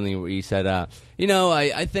said something where he said, I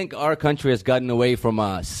think our country has gotten away from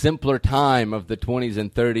a simpler time of the 20s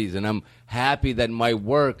and 30s, and I'm happy that my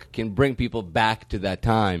work can bring people back to that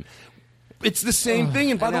time. It's the same thing.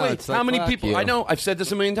 And by the way, it's how many people, you. I know, I've said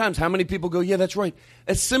this a million times, how many people go, yeah, that's right.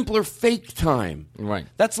 A simpler fake time. Right.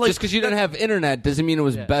 That's like, just because you didn't have internet doesn't mean it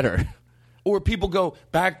was better. Or people go,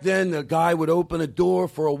 back then the guy would open a door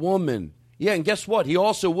for a woman. Yeah, and guess what? He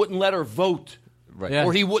also wouldn't let her vote. Right. Yeah.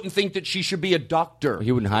 Or he wouldn't think that she should be a doctor.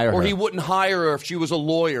 He wouldn't hire her. Or he wouldn't hire her if she was a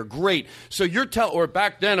lawyer. Great. So or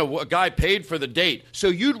back then a guy paid for the date. So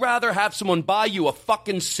you'd rather have someone buy you a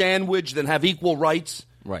fucking sandwich than have equal rights?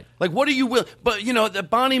 Right. What are you will? But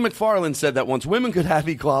Bonnie McFarlane said that once. Women could have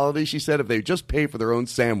equality, she said, if they just pay for their own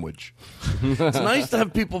sandwich. It's nice to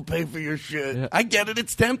have people pay for your shit. Yeah. I get it.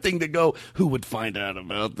 It's tempting to go, who would find out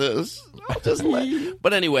about this? I'll just let.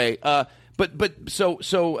 But anyway, I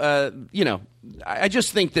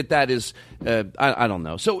just think that is I don't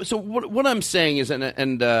know. So what I'm saying is, and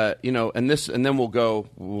then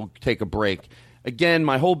we'll take a break. Again,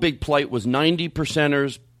 my whole big plight was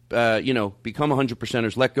 90%ers. Become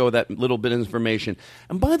 100%ers. Let go of that little bit of information.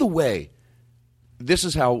 And by the way, this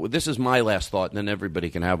is my last thought, and then everybody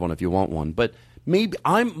can have one if you want one. But maybe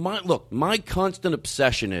my constant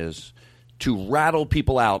obsession is to rattle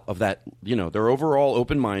people out of that. They're overall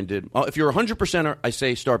open-minded. If you're a 100%er, I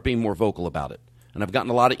say start being more vocal about it. And I've gotten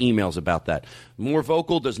a lot of emails about that. More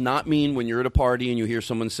vocal does not mean when you're at a party and you hear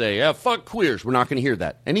someone say, yeah, fuck queers. We're not going to hear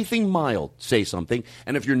that. Anything mild, say something.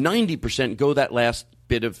 And if you're 90%, go that last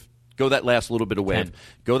little bit of wave. 10.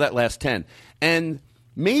 Go that last 10. And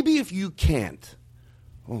maybe if you can't,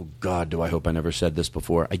 oh God, do I hope I never said this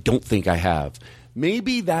before. I don't think I have.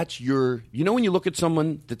 Maybe that's your, when you look at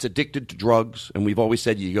someone that's addicted to drugs, and we've always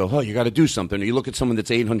said, you go, oh, you got to do something. Or you look at someone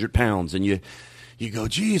that's 800 pounds and you go,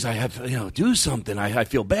 geez, I have, do something. I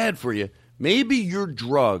feel bad for you. Maybe your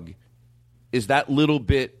drug is that little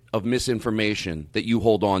bit of misinformation that you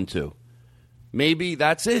hold on to. Maybe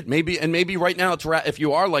that's it. Maybe right now it's if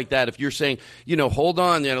you are like that, if you're saying, hold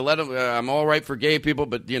on, let them. I'm all right for gay people,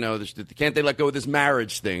 but can't they let go of this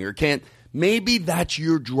marriage thing or can't? Maybe that's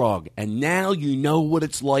your drug, and now you know what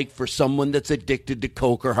it's like for someone that's addicted to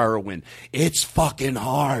coke or heroin. It's fucking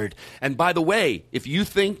hard. And by the way, if you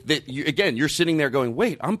think that you're sitting there going,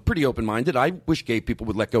 "Wait, I'm pretty open-minded. I wish gay people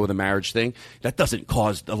would let go of the marriage thing." That doesn't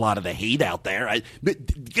cause a lot of the hate out there.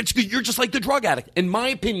 You're just like the drug addict, in my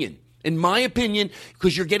opinion. In my opinion,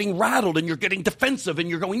 because you're getting rattled and you're getting defensive and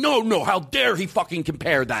you're going, no, how dare he fucking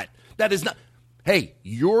compare that? That is not. Hey,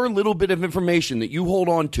 your little bit of information that you hold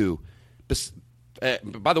on to,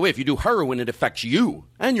 by the way, if you do heroin, it affects you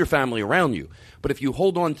and your family around you. But if you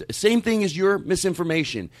hold on to, same thing as your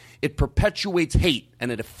misinformation, it perpetuates hate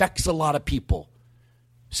and it affects a lot of people.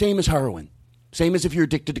 Same as heroin. Same as if you're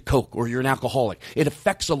addicted to coke or you're an alcoholic. It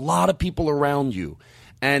affects a lot of people around you.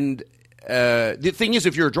 And the thing is,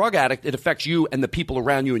 if you're a drug addict, it affects you and the people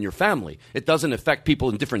around you and your family. It doesn't affect people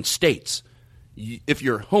in different states. If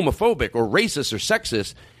you're homophobic or racist or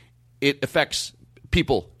sexist, it affects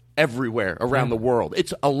people everywhere around the world.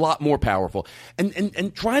 It's a lot more powerful.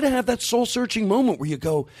 And try to have that soul-searching moment where you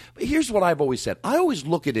go, but here's what I've always said. I always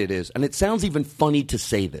look at it as, and it sounds even funny to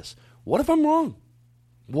say this, what if I'm wrong?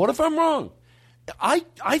 What if I'm wrong?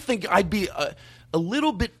 I think I'd be a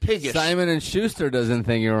little bit piggish. Simon & Schuster doesn't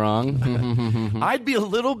think you're wrong. I'd be a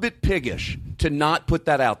little bit piggish to not put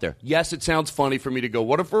that out there. Yes, it sounds funny for me to go,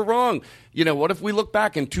 what if we're wrong? What if we look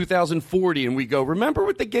back in 2040 and we go, remember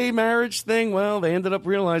with the gay marriage thing? Well, they ended up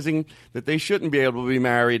realizing that they shouldn't be able to be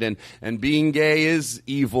married and being gay is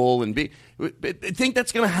evil. Think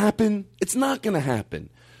that's going to happen? It's not going to happen.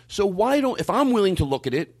 So if I'm willing to look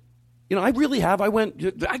at it, I really have.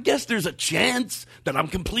 I guess there's a chance that I'm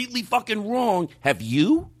completely fucking wrong. Have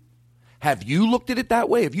you? Have you looked at it that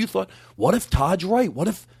way? Have you thought, what if Todd's right? What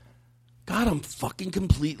if, God, I'm fucking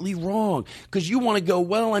completely wrong? Because you want to go,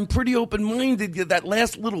 well, I'm pretty open-minded. That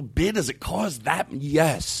last little bit, does it cause that?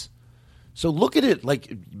 Yes. So look at it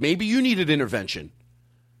like maybe you needed intervention.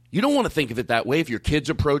 You don't want to think of it that way if your kids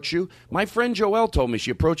approach you. My friend Joelle told me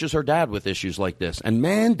she approaches her dad with issues like this. And,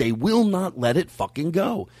 man, they will not let it fucking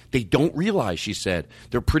go. They don't realize, she said.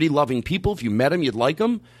 They're pretty loving people. If you met them, you'd like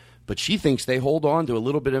them. But she thinks they hold on to a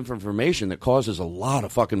little bit of information that causes a lot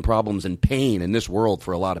of fucking problems and pain in this world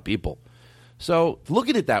for a lot of people. So look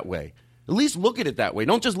at it that way. At least look at it that way.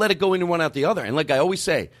 Don't just let it go into one out the other. And like I always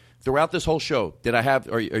say, throughout this whole show,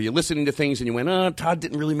 are you listening to things and you went, Todd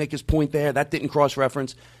didn't really make his point there. That didn't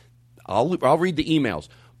cross-reference. I'll read the emails,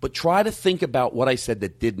 but try to think about what I said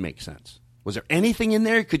that did make sense. Was there anything in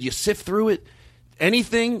there? Could you sift through it?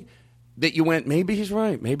 Anything that you went, maybe he's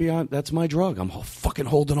right. Maybe that's my drug. I'm fucking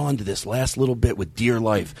holding on to this last little bit with dear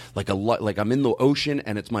life, like I'm in the ocean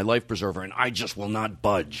and it's my life preserver, and I just will not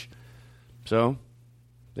budge. So,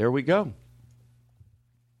 there we go.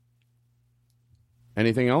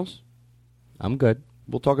 Anything else? I'm good.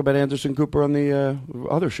 We'll talk about Anderson Cooper on the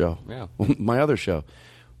other show. Yeah, my other show.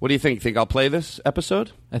 What do you think? Think I'll play this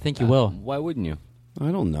episode? I think you will. Why wouldn't you? I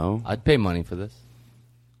don't know. I'd pay money for this.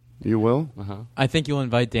 You will? Uh-huh. I think you'll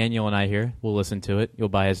invite Daniel and I here. We'll listen to it. You'll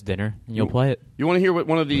buy us dinner, and you'll play it. You want to hear what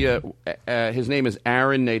one of the his name is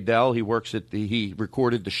Aaron Nadell. He works at he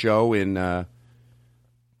recorded the show in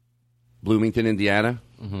Bloomington, Indiana.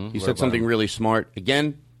 Mm-hmm. He said something really smart.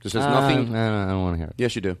 Again, this has nothing. I don't want to hear it.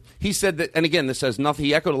 Yes, you do. He said that, and again, this says nothing.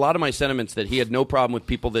 He echoed a lot of my sentiments that he had no problem with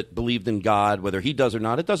people that believed in God, whether he does or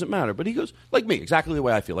not. It doesn't matter. But he goes, like me, exactly the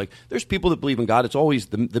way I feel. Like, there's people that believe in God. It's always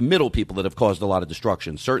the middle people that have caused a lot of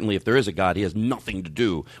destruction. Certainly, if there is a God, he has nothing to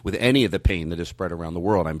do with any of the pain that is spread around the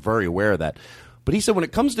world. I'm very aware of that. But he said when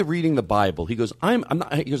it comes to reading the Bible, he goes, I'm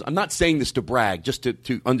not saying this to brag, just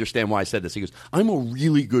to understand why I said this. He goes, I'm a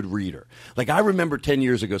really good reader. Like, I remember 10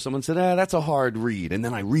 years ago, someone said, that's a hard read. And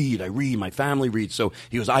then I read, my family reads. So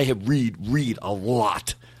he goes, I have read a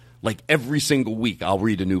lot. Like, every single week I'll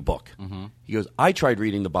read a new book. Mm-hmm. He goes, I tried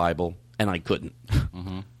reading the Bible and I couldn't.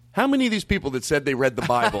 Mm-hmm. How many of these people that said they read the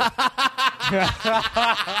Bible?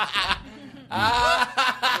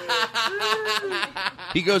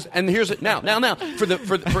 He goes, and here's it now for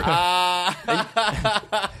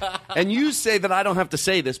And you say that I don't have to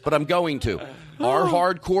say this, but I'm going to. Our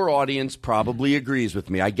hardcore audience probably agrees with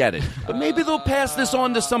me. I get it. But maybe they'll pass this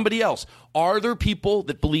on to somebody else. Are there people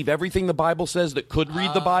that believe everything the Bible says that could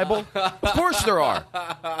read the Bible? Of course there are.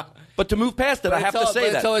 But to move past it, I have to say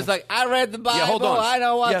that. It's always like, I read the Bible, Yeah, hold on. I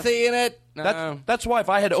know what's Yeah. in it. That's why if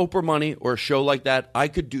I had Oprah money or a show like that, I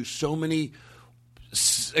could do so many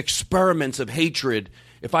experiments of hatred.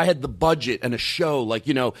 If I had the budget and a show, like,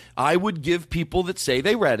 I would give people that say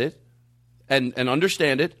they read it and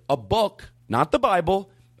understand it a book, not the Bible,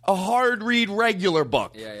 a hard read regular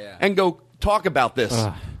book. Yeah. And go talk about this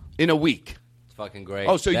in a week. It's fucking great.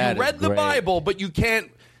 Oh, so That you is read the great. Bible, but you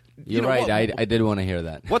can't. You're right. I did want to hear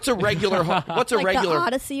that. What's a regular? What's a Like regular? the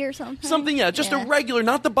Odyssey or something. Something, just a regular,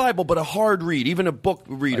 not the Bible, but a hard read. Even a book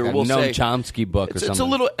reader Like a will Noam say Chomsky book or it's something. a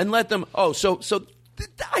little, and let them. Oh, so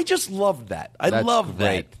I just love that. That's love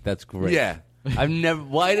great. that. That's great. Yeah. I've never.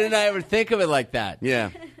 Why didn't I ever think of it like that? Yeah.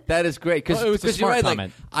 That is great because Well, it was a you're smart right.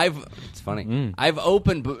 comment. Like, it's funny. I've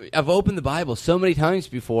opened the Bible so many times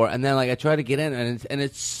before, and then I try to get in, and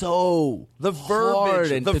it's so The verbiage,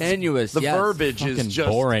 hard and tenuous. The Yes. verbiage is Fucking just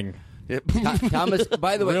boring. Thomas,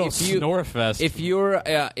 by the way, Real if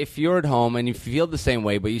you're at home and you feel the same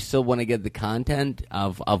way, but you still want to get the content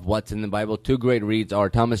of what's in the Bible, two great reads are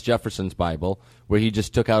Thomas Jefferson's Bible, where he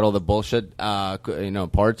just took out all the bullshit,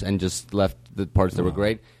 parts and just left the parts that were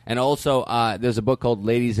great, and also there's a book called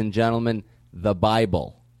Ladies and Gentlemen, the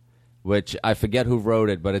Bible, which I forget who wrote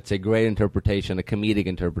it, but it's a great interpretation, a comedic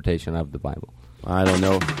interpretation of the Bible. I don't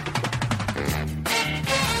know.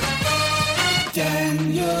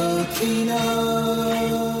 Daniel Kino.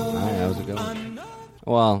 All right, how's it going?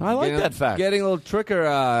 Well, I like that fact. Getting a little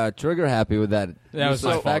trigger happy with that. That was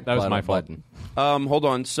my fault. That was my fault. button. Hold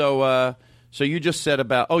on. So you just said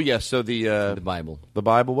about The Bible. The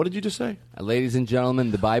Bible. What did you just say? Ladies and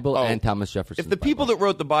gentlemen, the Bible Oh. and Thomas Jefferson. If the people that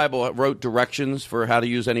wrote the Bible wrote directions for how to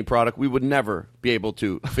use any product, we would never be able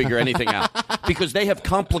to figure anything out because they have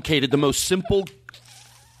complicated the most simple.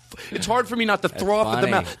 It's hard for me not to throw off at the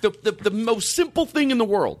funny. mouth. The most simple thing in the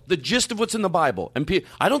world, the gist of what's in the Bible. And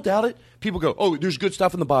I don't doubt it. People go, oh, there's good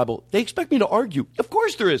stuff in the Bible. They expect me to argue. Of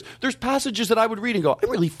course there is. There's passages that I would read and go, I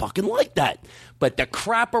really fucking like that. But the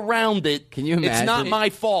crap around it, Can you imagine? It's not my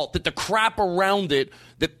fault that the crap around it,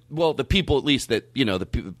 the people at least that,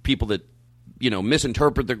 the people that,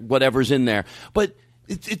 misinterpret whatever's in there. But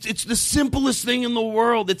it's the simplest thing in the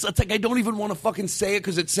world. It's like I don't even want to fucking say it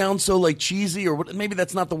because it sounds so like cheesy or maybe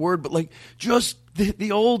that's not the word, but like just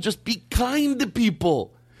the old, just be kind to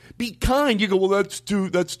people. Be kind. You go, well, that's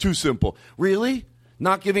too simple. Really?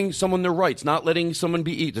 Not giving someone their rights, not letting someone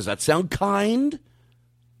be eaten. Does that sound kind?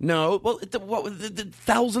 No. Well, the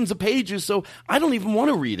thousands of pages, so I don't even want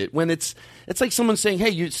to read it. When it's like someone saying, hey,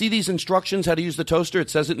 you see these instructions how to use the toaster? It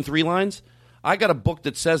says it in 3 lines. I got a book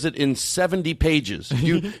that says it in 70 pages.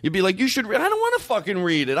 You'd be like, you should read. I don't want to fucking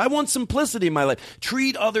read it. I want simplicity in my life.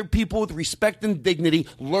 Treat other people with respect and dignity.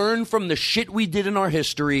 Learn from the shit we did in our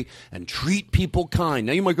history and treat people kind.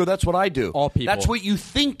 Now you might go, that's what I do. All people. That's what you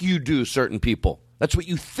think you do, certain people. That's what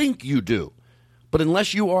you think you do. But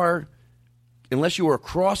unless you are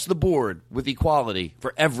across the board with equality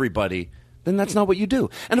for everybody, then that's not what you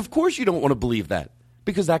do. And of course you don't want to believe that.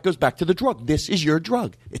 Because that goes back to the drug. This is your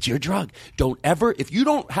drug. It's your drug. Don't ever, if you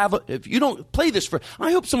don't play this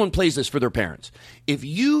I hope someone plays this for their parents. If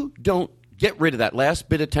you don't get rid of that last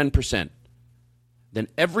bit of 10%, then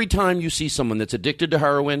every time you see someone that's addicted to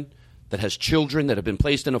heroin, that has children that have been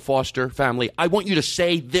placed in a foster family, I want you to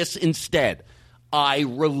say this instead. I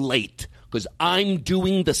relate. Because I'm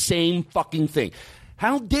doing the same fucking thing.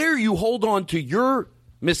 How dare you hold on to your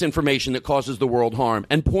misinformation that causes the world harm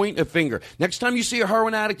and point a finger. Next time you see a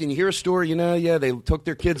heroin addict and you hear a story, they took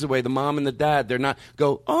their kids away, the mom and the dad, they're not,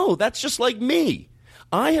 go, oh, that's just like me.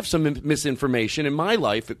 I have some misinformation in my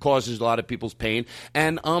life that causes a lot of people's pain,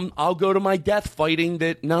 and I'll go to my death fighting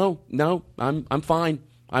that, no, I'm fine.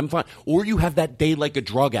 I'm fine. Or you have that day like a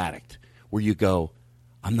drug addict where you go,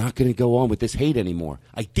 I'm not going to go on with this hate anymore.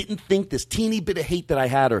 I didn't think this teeny bit of hate that I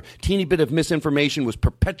had or teeny bit of misinformation was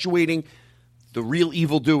perpetuating the real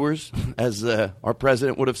evildoers, as our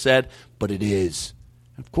president would have said, but it is.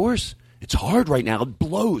 Of course, it's hard right now. It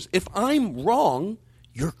blows. If I'm wrong,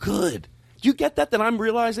 you're good. Do you get that I'm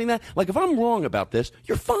realizing that? Like, if I'm wrong about this,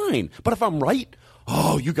 you're fine. But if I'm right,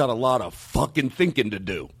 oh, you got a lot of fucking thinking to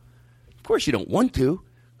do. Of course you don't want to,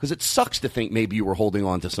 because it sucks to think maybe you were holding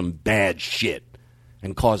on to some bad shit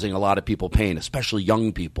and causing a lot of people pain, especially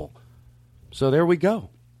young people. So there we go.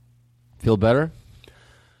 Feel better?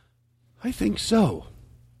 I think so.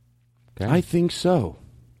 Okay. I think so.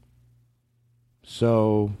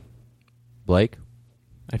 So, Blake?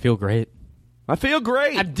 I feel great. I feel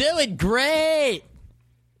great. I'm doing great.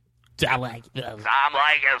 I'm like a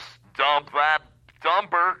dumper.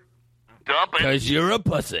 Dump it. Because you're a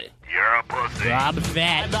pussy. You're a pussy. I'm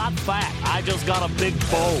fat. I'm not fat. I just got a big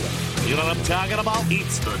bowl. You know what I'm talking about?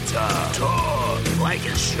 It's the talk like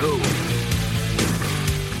a shoe.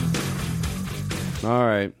 All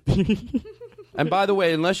right. And by the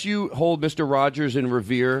way, unless you hold Mr. Rogers in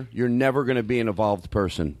revere, you're never going to be an evolved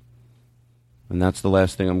person. And that's the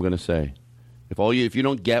last thing I'm going to say. If you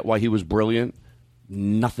don't get why he was brilliant,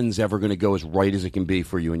 nothing's ever going to go as right as it can be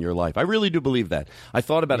for you in your life. I really do believe that. I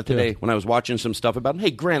thought about it today when I was watching some stuff about him.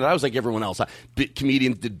 Hey, granted, I was like everyone else.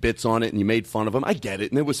 Comedians did bits on it, and you made fun of him. I get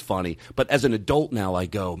it, and it was funny. But as an adult now, I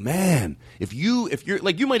go, man, if you're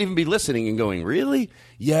like, you might even be listening and going, really?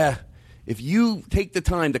 Yeah. If you take the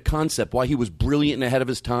time to concept why he was brilliant and ahead of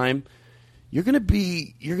his time, you're gonna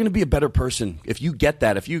be a better person. If you get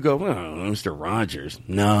that, if you go, oh, Mr. Rogers,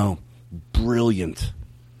 no, brilliant.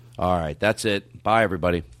 All right, that's it. Bye,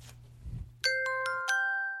 everybody.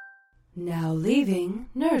 Now leaving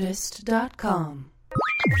Nerdist.com.